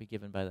time should be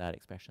given by that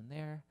expression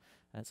there.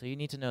 So you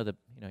need to know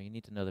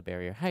the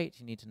barrier height,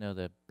 you need to know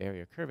the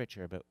barrier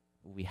curvature, but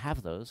we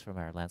have those from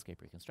our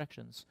landscape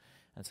reconstructions.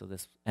 And so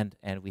and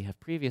we have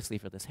previously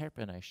for this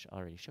hairpin, I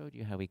already showed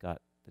you how we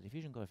got the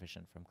diffusion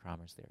coefficient from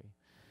Kramer's theory.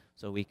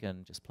 So we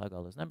can just plug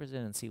all those numbers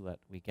in and see what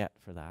we get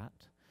for that.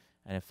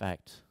 And in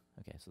fact,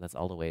 okay, so that's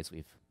all the ways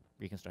we've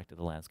reconstructed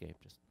the landscape.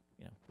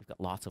 We've got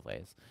lots of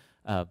ways.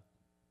 The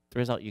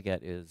result you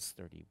get is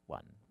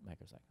 31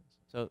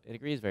 microseconds. So it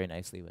agrees very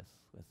nicely with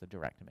the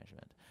direct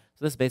measurement.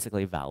 So this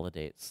basically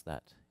validates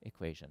that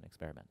equation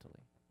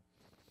experimentally.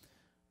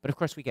 But of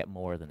course, we get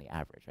more than the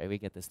average, right? We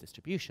get this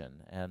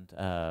distribution. And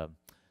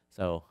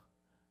so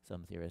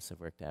some theorists have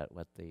worked out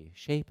what the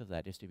shape of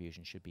that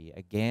distribution should be,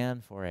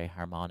 again, for a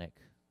harmonic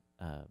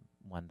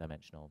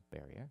one-dimensional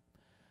barrier.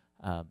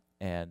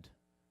 And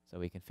so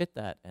we can fit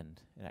that,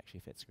 and it actually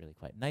fits really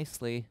quite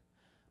nicely.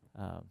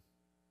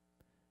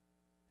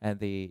 And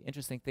the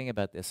interesting thing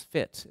about this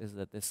fit is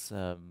that this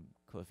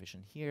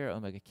coefficient here,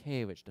 omega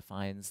k, which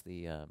defines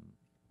the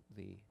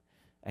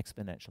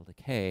exponential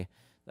decay,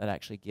 that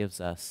actually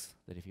gives us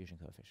the diffusion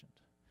coefficient.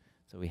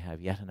 So we have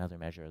yet another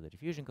measure of the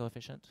diffusion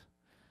coefficient.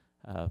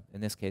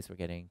 In this case, we're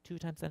getting 2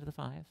 times 10 to the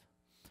 5.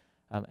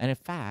 And in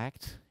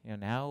fact,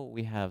 now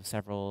we have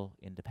several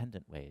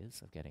independent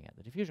ways of getting at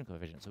the diffusion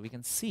coefficient. So we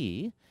can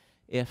see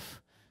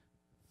if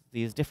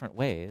these different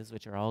ways,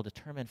 which are all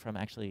determined from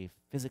actually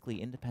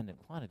physically independent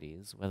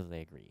quantities, whether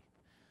they agree.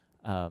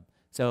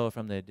 So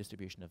from the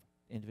distribution of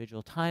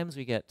individual times,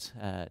 we get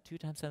 2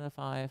 times 10 to the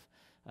 5.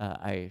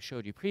 I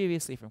showed you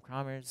previously from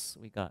Kramer's,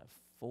 we got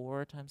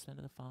 4 times 10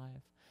 to the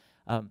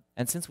 5.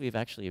 And since we've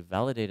actually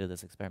validated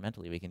this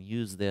experimentally, we can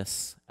use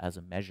this as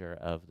a measure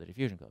of the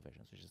diffusion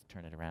coefficient. So just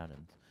turn it around,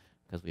 and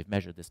because we've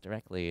measured this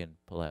directly, and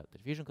pull out the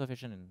diffusion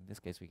coefficient. In this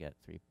case, we get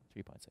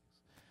 3.6.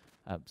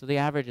 So the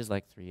average is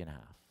like 3.5.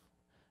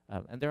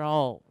 And they're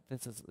all,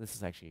 this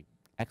is actually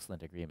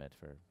excellent agreement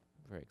for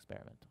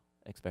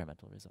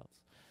experimental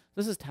results.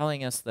 This is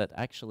telling us that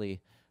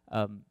actually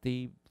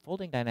the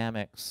folding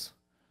dynamics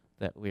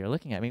that we are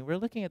looking at, we're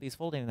looking at these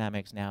folding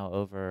dynamics now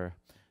over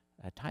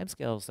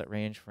timescales that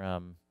range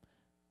from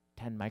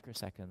 10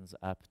 microseconds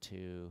up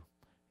to,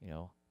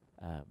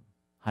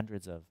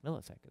 hundreds of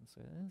milliseconds.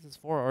 So this is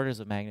 4 orders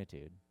of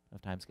magnitude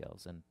of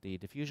timescales, and the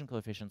diffusion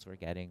coefficients we're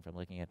getting from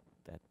looking at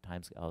that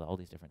all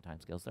these different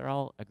timescales, they're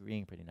all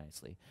agreeing pretty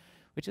nicely,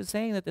 which is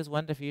saying that this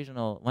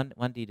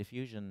 1D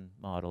diffusion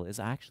model is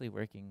actually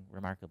working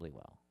remarkably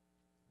well.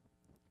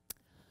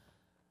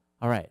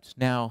 All right,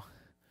 now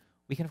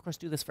we can of course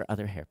do this for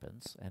other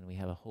hairpins, and we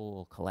have a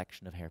whole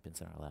collection of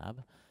hairpins in our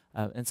lab.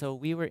 And so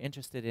we were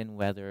interested in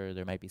whether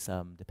there might be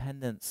some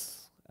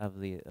dependence of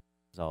the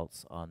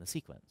results on the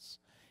sequence,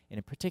 and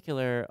in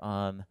particular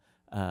on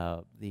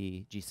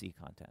the GC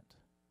content.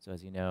 So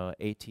as you know,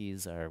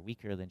 ATs are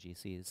weaker than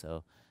GCs,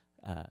 so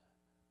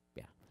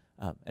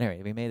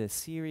anyway, we made a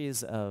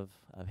series of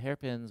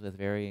hairpins with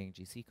varying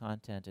GC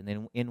content, and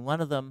then in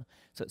one of them,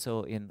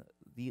 so in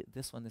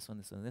this one,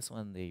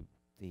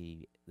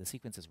 the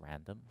sequence is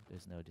random.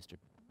 There's no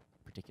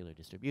particular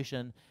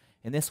distribution.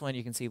 In this one,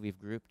 you can see we've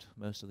grouped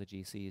most of the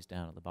GCs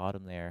down at the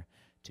bottom there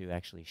to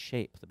actually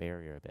shape the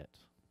barrier a bit.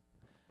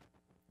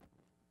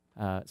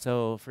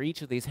 So for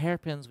each of these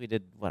hairpins, we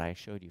did what I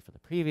showed you for the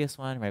previous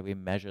one, right? We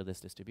measure this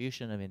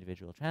distribution of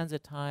individual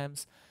transit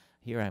times.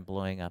 Here I'm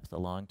blowing up the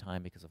long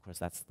time because, of course,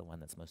 that's the one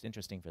that's most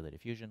interesting for the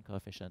diffusion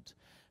coefficient.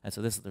 And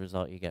so this is the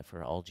result you get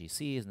for all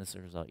GCs, and this is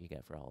the result you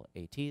get for all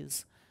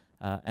ATs.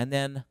 And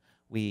then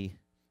we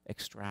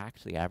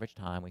extract the average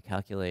time. We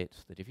calculate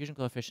the diffusion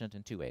coefficient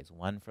in two ways,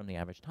 one from the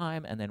average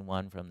time and then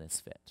one from this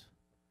fit.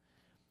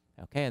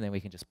 Okay, and then we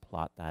can just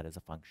plot that as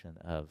a function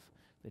of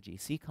the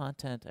GC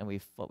content.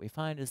 And what we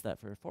find is that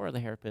for 4 of the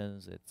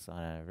hairpins, it's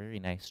on a very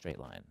nice straight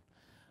line.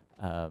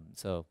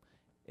 So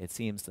it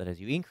seems that as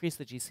you increase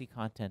the GC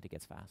content, it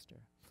gets faster.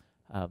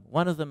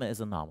 One of them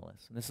is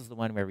anomalous, and this is the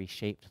one where we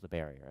shaped the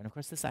barrier. And of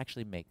course, this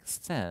actually makes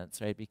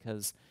sense, right?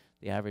 Because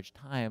the average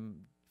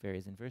time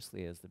varies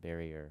inversely as the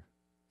barrier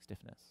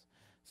stiffness.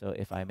 So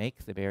if I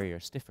make the barrier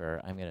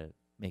stiffer, I'm going to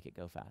make it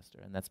go faster.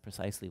 And that's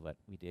precisely what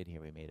we did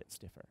here. We made it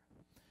stiffer.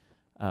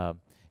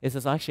 This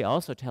is actually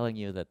also telling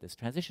you that this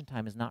transition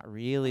time is not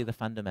really the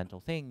fundamental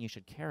thing you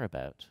should care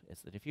about.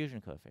 It's the diffusion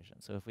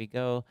coefficient. So if we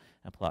go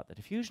and plot the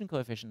diffusion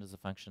coefficient as a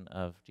function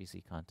of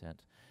GC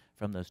content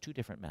from those 2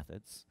 different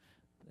methods,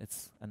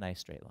 it's a nice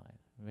straight line,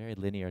 very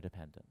linear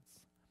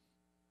dependence.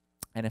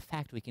 And in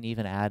fact, we can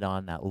even add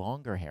on that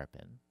longer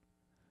hairpin,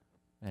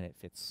 and it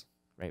fits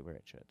right where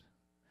it should.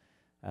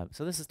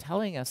 So this is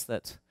telling us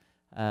that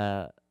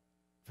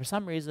for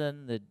some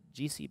reason, the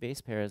GC base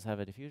pairs have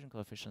a diffusion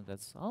coefficient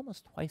that's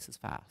almost twice as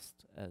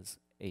fast as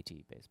AT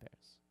base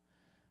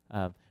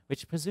pairs,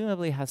 which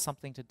presumably has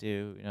something to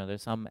do,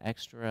 there's some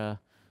extra,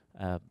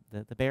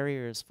 the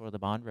barriers for the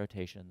bond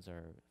rotations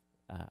are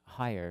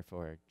higher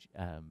for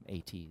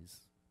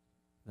ATs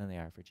than they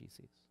are for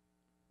GCs.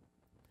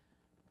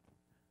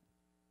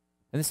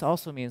 And this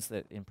also means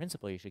that, in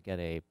principle, you should get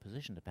a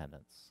position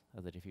dependence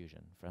of the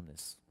diffusion from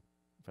this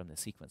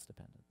sequence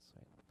dependence.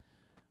 Right?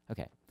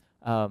 Okay.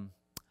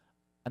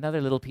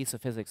 Another little piece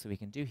of physics that we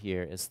can do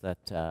here is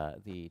that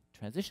the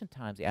transition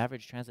times, the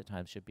average transit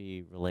times, should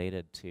be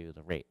related to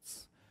the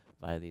rates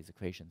via these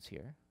equations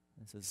here.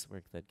 This is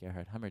work that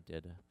Gerhard Hummer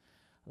did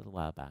a little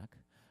while back.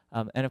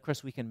 And of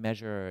course, we can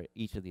measure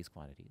each of these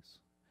quantities.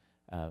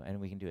 And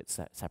we can do it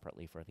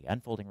separately for the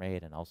unfolding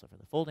rate and also for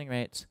the folding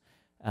rate.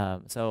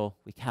 So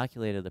we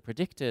calculated the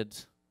predicted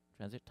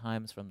transit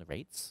times from the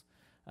rates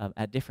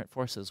at different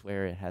forces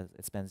where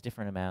it spends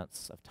different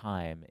amounts of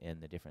time in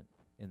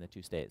the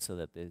 2 states, so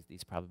that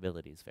these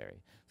probabilities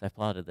vary. So I've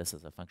plotted this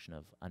as a function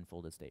of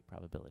unfolded state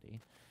probability.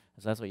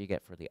 So that's what you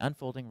get for the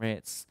unfolding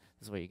rates.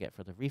 This is what you get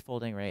for the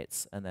refolding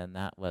rates. And then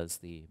that was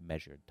the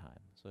measured time.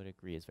 So it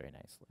agrees very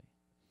nicely.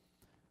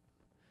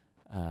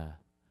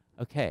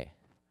 Okay.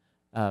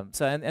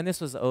 So and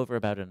this was over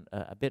about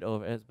a bit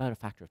over, it was about a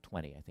factor of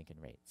 20, I think, in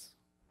rates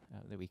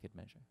that we could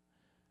measure.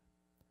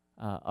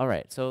 All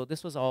right. So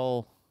this was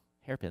all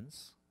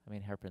hairpins. I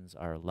mean, hairpins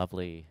are a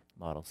lovely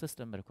model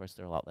system, but of course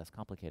they're a lot less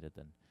complicated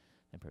than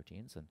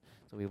proteins. And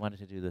so we wanted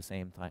to do the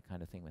same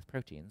kind of thing with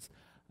proteins.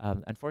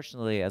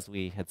 Unfortunately, as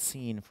we had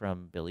seen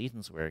from Bill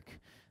Eaton's work,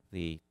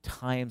 the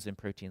times in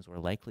proteins were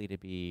likely to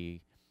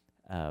be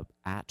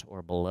at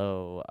or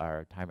below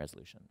our time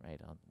resolution, right?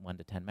 1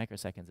 to 10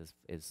 microseconds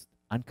is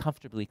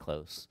uncomfortably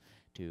close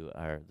to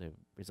the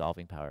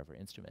resolving power of our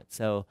instrument.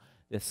 So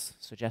this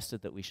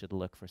suggested that we should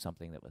look for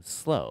something that was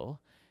slow.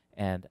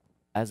 And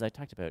as I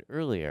talked about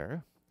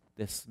earlier,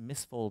 this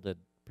misfolded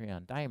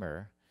prion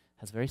dimer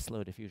has very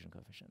slow diffusion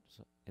coefficient.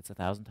 So it's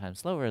 1,000 times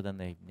slower than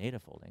the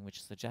native folding,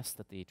 which suggests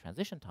that the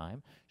transition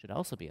time should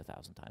also be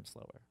 1,000 times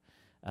slower.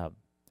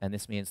 And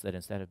this means that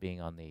instead of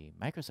being on the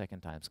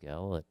microsecond time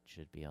scale, it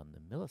should be on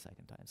the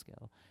millisecond time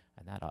scale.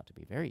 And that ought to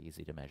be very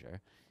easy to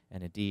measure.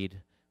 And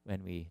indeed,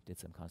 when we did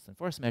some constant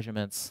force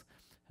measurements,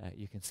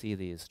 you can see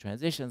these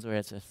transitions where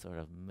it's just sort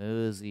of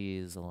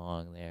moseys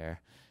along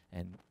there.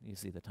 And you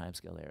see the time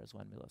scale there is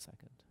 1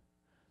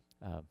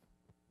 millisecond.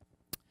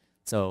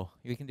 So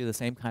you can do the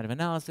same kind of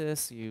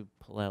analysis. You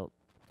pull out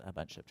a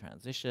bunch of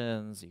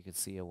transitions. You can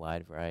see a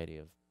wide variety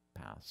of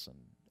paths and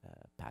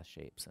path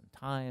shapes and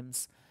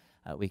times.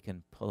 We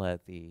can pull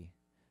out the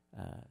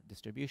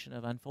distribution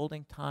of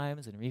unfolding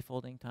times and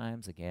refolding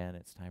times. Again,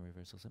 it's time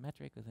reversal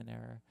symmetric with an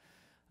error.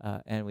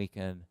 And we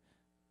can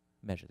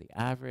measure the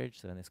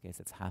average. So in this case,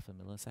 it's 0.5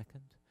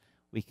 millisecond.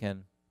 We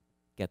can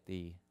get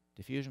the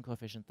diffusion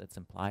coefficient that's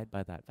implied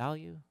by that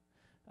value.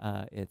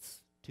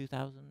 It's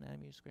 2,000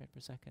 nanometers squared per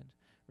second.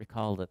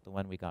 Recall that the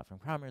one we got from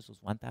Kramers was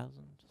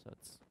 1,000, so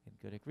it's in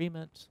good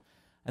agreement.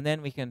 And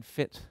then we can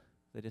fit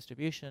the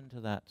distribution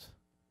to that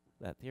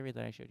theory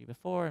that I showed you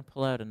before and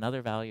pull out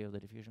another value of the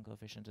diffusion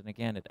coefficient. And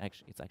again,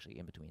 it's actually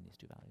in between these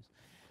 2 values.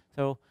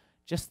 So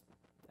just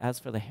as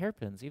for the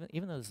hairpins,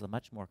 even though this is a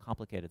much more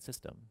complicated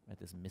system, right,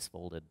 this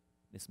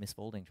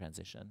misfolding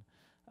transition,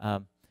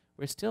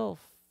 we're still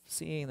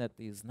seeing that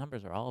these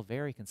numbers are all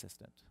very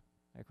consistent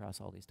across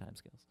all these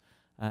timescales.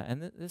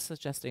 And this is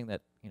suggesting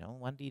that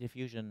 1D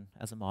diffusion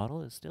as a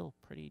model is still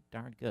pretty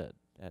darn good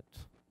at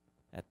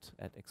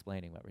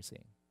explaining what we're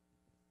seeing.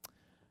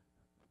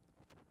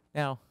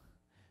 Now,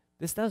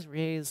 this does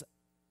raise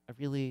a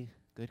really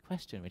good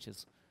question, which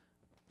is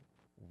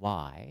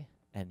why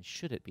and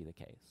should it be the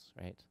case,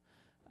 right?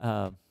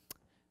 I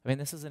mean,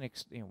 this is a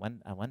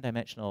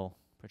one-dimensional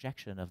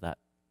projection of that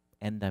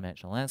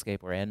n-dimensional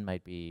landscape where n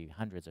might be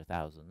hundreds or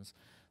thousands.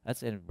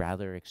 That's a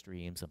rather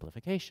extreme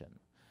simplification.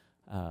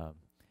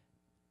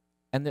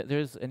 And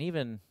there's an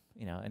even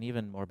an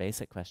even more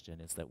basic question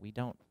is that we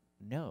don't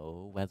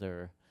know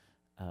whether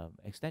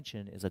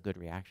extension is a good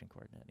reaction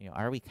coordinate.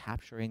 Are we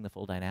capturing the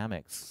full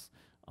dynamics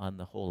on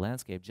the whole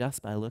landscape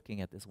just by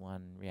looking at this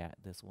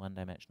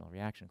one-dimensional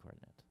reaction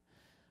coordinate?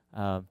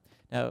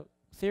 Now,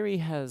 theory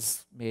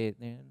has made,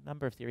 a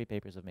number of theory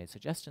papers have made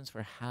suggestions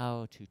for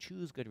how to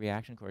choose good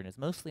reaction coordinates,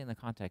 mostly in the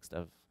context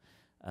of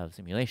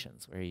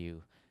simulations, where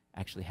you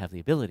actually have the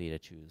ability to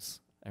choose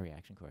a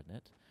reaction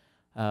coordinate.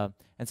 And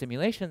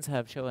simulations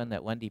have shown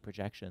that 1D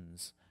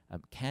projections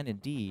can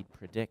indeed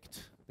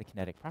predict the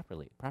kinetic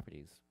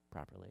properties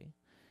properly,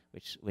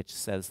 which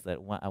says that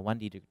a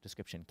 1D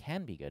description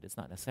can be good. It's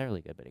not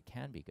necessarily good, but it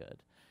can be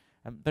good.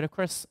 But of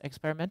course,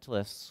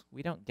 experimentalists,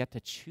 we don't get to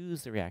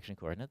choose the reaction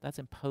coordinate. That's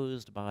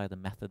imposed by the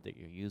method that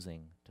you're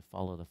using to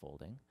follow the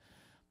folding.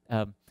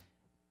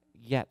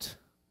 Yet,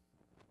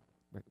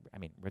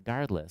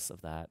 regardless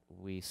of that,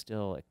 we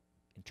still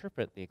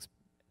interpret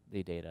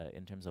the data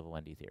in terms of a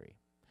 1D theory,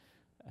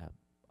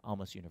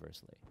 almost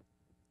universally.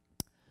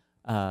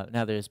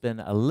 Now, there's been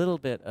a little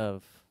bit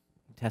of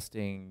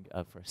testing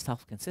for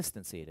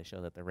self-consistency to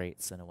show that the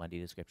rates in a 1D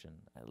description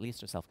at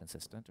least are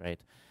self-consistent, right?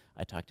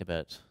 I talked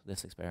about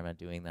this experiment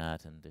doing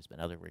that, and there's been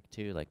other work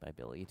too, like by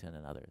Bill Eaton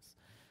and others.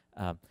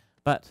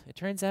 But it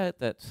turns out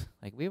that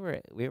we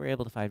were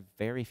able to find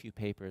very few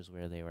papers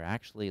where they were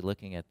actually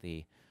looking at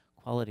the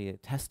quality,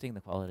 testing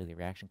the quality of the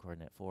reaction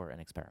coordinate for an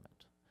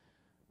experiment.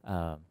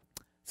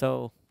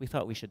 So we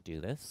thought we should do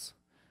this,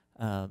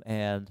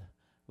 and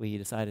we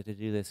decided to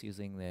do this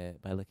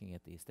by looking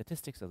at the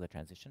statistics of the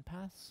transition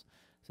paths.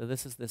 So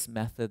this is this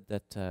method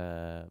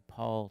that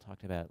Paul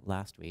talked about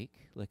last week,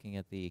 looking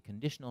at the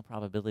conditional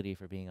probability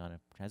for being on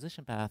a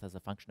transition path as a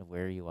function of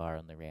where you are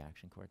on the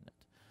reaction coordinate.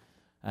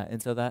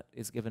 And so that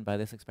is given by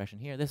this expression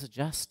here. This is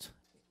just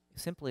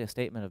simply a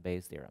statement of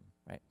Bayes' theorem,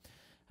 right?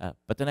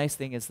 But the nice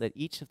thing is that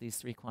each of these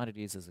three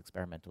quantities is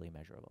experimentally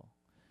measurable.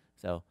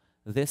 So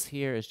this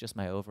here is just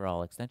my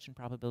overall extension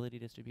probability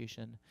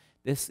distribution.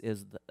 This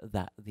is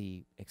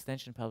the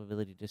extension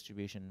probability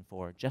distribution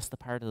for just the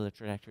part of the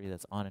trajectory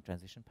that's on a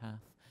transition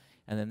path.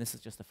 And then this is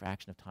just the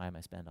fraction of time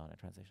I spend on a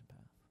transition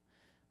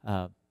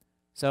path.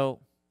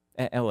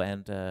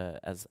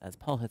 As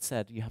Paul had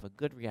said, you have a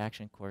good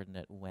reaction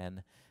coordinate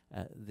when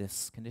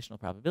this conditional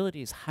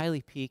probability is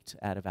highly peaked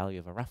at a value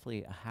of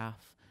roughly a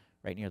half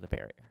right near the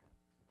barrier.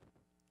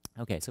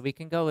 Okay, so we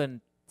can go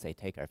and, say,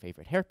 take our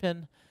favorite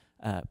hairpin,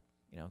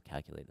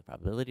 calculate the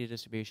probability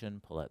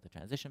distribution, pull out the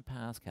transition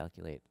paths,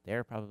 calculate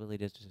their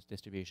probability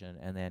distribution,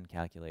 and then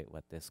calculate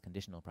what this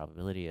conditional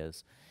probability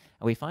is.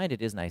 And we find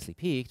it is nicely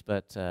peaked,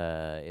 but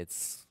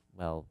it's,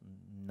 well,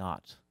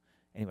 not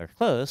anywhere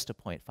close to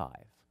 0.5.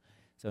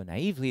 So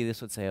naively,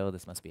 this would say, oh,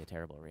 this must be a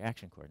terrible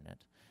reaction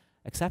coordinate.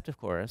 Except, of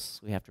course,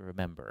 we have to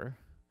remember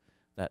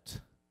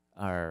that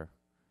our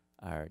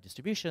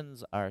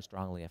distributions are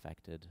strongly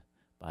affected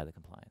by the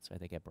compliance, right?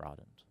 They get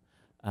broadened.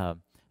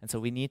 And so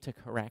we need to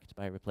correct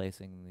by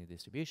replacing the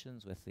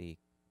distributions with the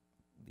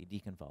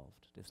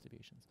deconvolved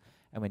distributions.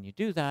 And when you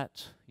do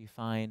that, you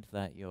find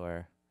that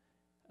your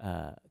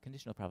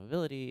conditional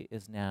probability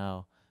is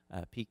now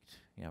peaked,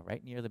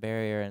 right near the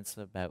barrier, and it's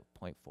about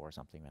 0.4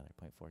 something, rather,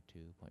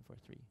 0.42,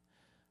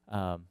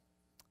 0.43.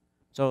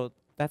 So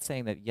that's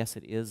saying that, yes,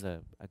 it is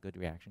a good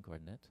reaction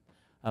coordinate.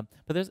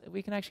 But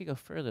we can actually go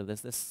further.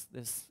 There's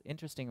this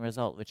interesting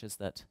result, which is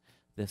that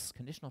this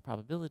conditional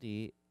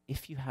probability,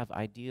 if you have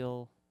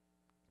ideal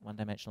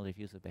one-dimensional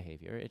diffusive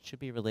behavior, it should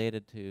be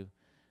related to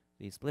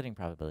the splitting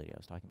probability I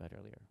was talking about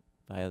earlier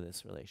via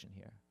this relation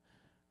here.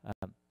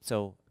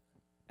 So,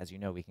 as you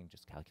know, we can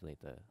just calculate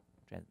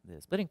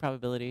the splitting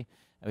probability,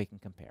 and we can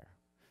compare.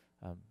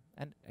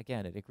 And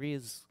again, it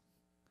agrees,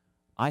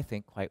 I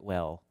think, quite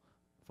well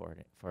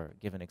for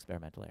given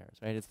experimental errors,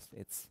 right?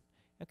 It's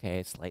okay,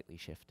 it's slightly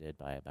shifted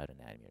by about a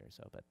nanometer or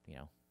so, but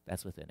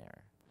that's within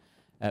error.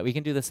 We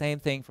can do the same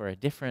thing for a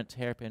different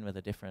hairpin with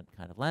a different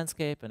kind of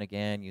landscape, and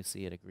again, you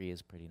see it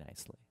agrees pretty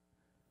nicely.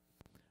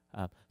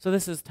 So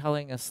this is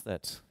telling us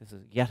that this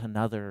is yet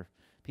another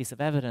piece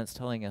of evidence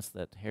telling us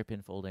that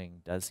hairpin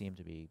folding does seem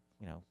to be,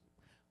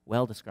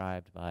 well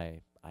described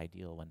by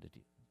ideal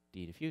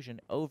 1D diffusion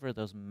over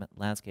those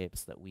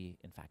landscapes that we,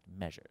 in fact,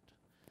 measured.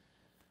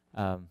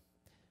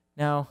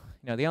 Now,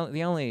 the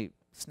only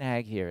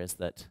snag here is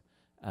that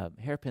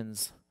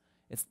hairpins,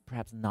 it's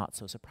perhaps not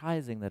so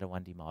surprising that a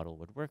 1D model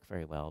would work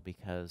very well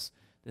because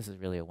this is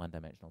really a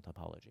one-dimensional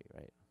topology,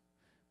 right?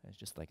 It's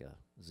just like a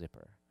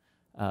zipper.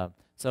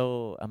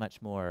 So a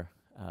much more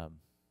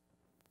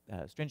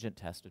stringent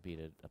test would be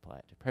to apply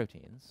it to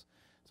proteins.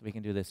 So we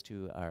can do this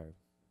to our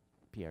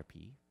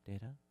PRP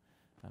data,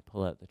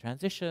 pull out the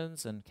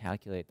transitions and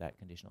calculate that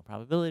conditional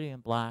probability in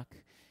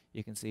black.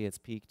 You can see it's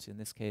peaked. In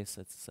this case,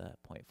 it's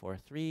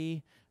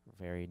 0.43,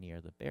 very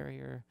near the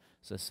barrier.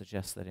 So this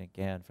suggests that,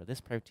 again, for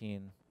this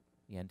protein,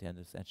 the end-to-end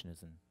extension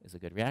is a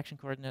good reaction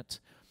coordinate.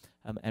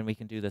 And we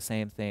can do the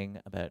same thing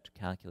about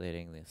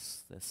calculating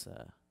this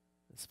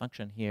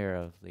function here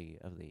of the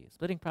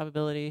splitting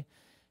probability,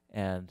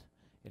 and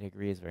it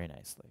agrees very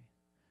nicely.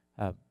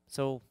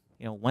 So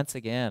once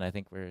again, I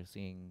think we're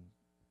seeing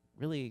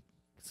really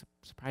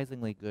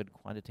surprisingly good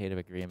quantitative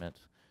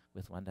agreement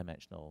with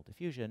one-dimensional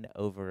diffusion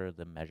over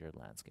the measured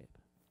landscape.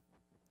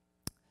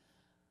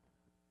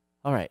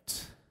 All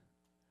right.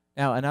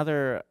 Now,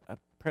 another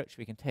approach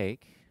we can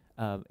take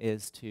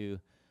is to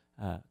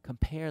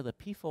compare the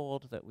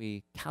p-fold that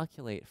we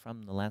calculate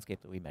from the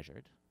landscape that we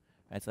measured,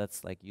 right? So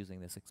that's like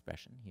using this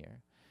expression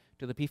here,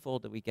 to the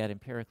p-fold that we get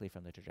empirically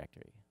from the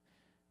trajectory.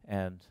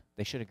 And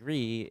they should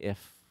agree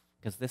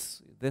because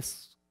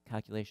this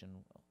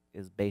calculation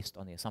is based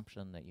on the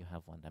assumption that you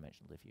have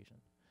one-dimensional diffusion.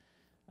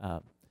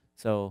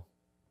 So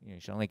you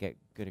should only get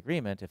good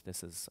agreement if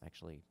this is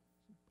actually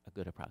a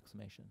good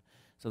approximation.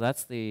 So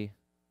that's the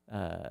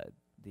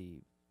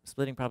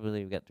splitting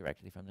probability we get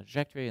directly from the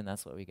trajectory, and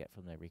that's what we get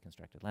from the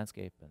reconstructed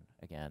landscape. And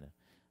again,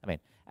 I mean,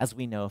 as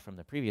we know from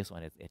the previous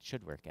one, it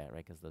should work out,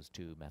 right? Because those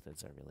two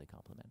methods are really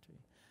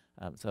complementary.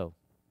 So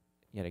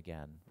yet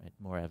again, right,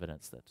 more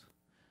evidence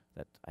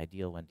that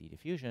ideal 1D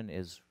diffusion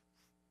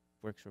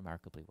works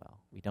remarkably well.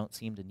 We don't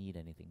seem to need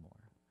anything more.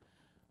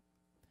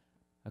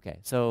 Okay,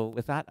 so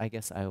with that, I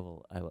guess I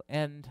will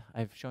end.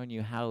 I've shown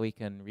you how we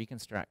can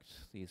reconstruct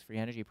these free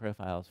energy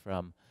profiles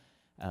from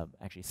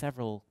actually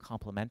several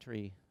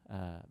complementary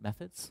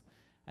methods,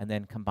 and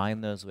then combine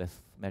those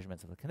with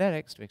measurements of the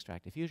kinetics to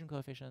extract diffusion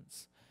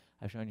coefficients.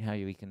 I've shown you how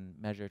we can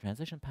measure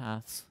transition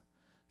paths,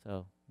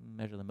 so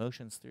measure the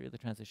motions through the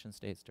transition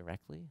states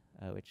directly,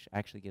 which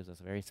actually gives us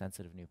a very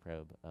sensitive new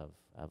probe of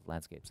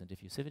landscapes and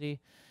diffusivity.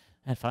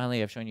 And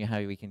finally, I've shown you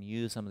how we can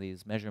use some of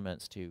these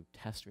measurements to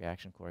test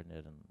reaction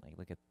coordinate and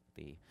look at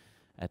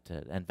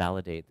and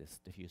validate this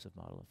diffusive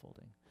model of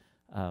folding.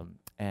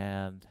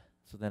 And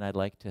so then I'd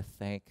like to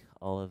thank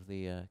all of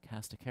the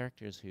cast of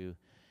characters who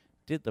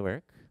did the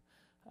work,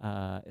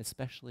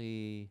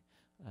 especially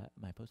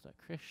my postdoc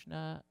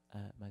Krishna,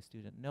 my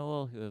student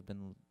Noel,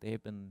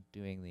 they've been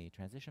doing the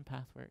transition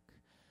path work.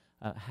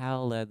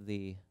 Hal led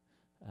the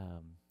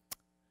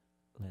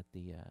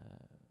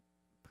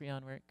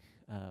Prion work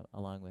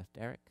along with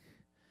Derek,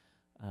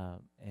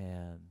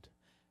 and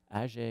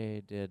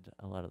Ajay did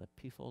a lot of the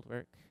p-fold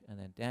work, and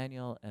then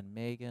Daniel and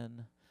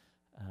Megan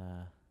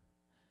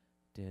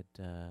did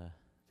a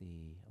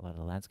lot of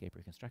the landscape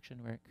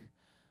reconstruction work,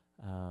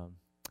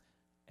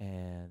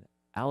 and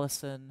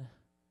Allison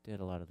did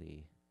a lot of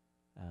the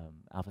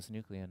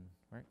alpha-synuclein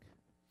work.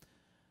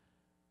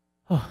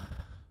 Oh,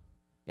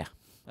 yeah,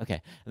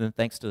 okay. And then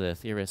thanks to the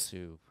theorists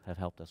who have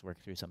helped us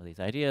work through some of these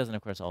ideas, and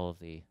of course all of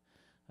the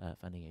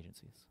funding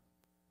agencies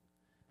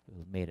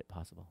who made it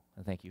possible.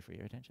 And thank you for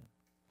your attention.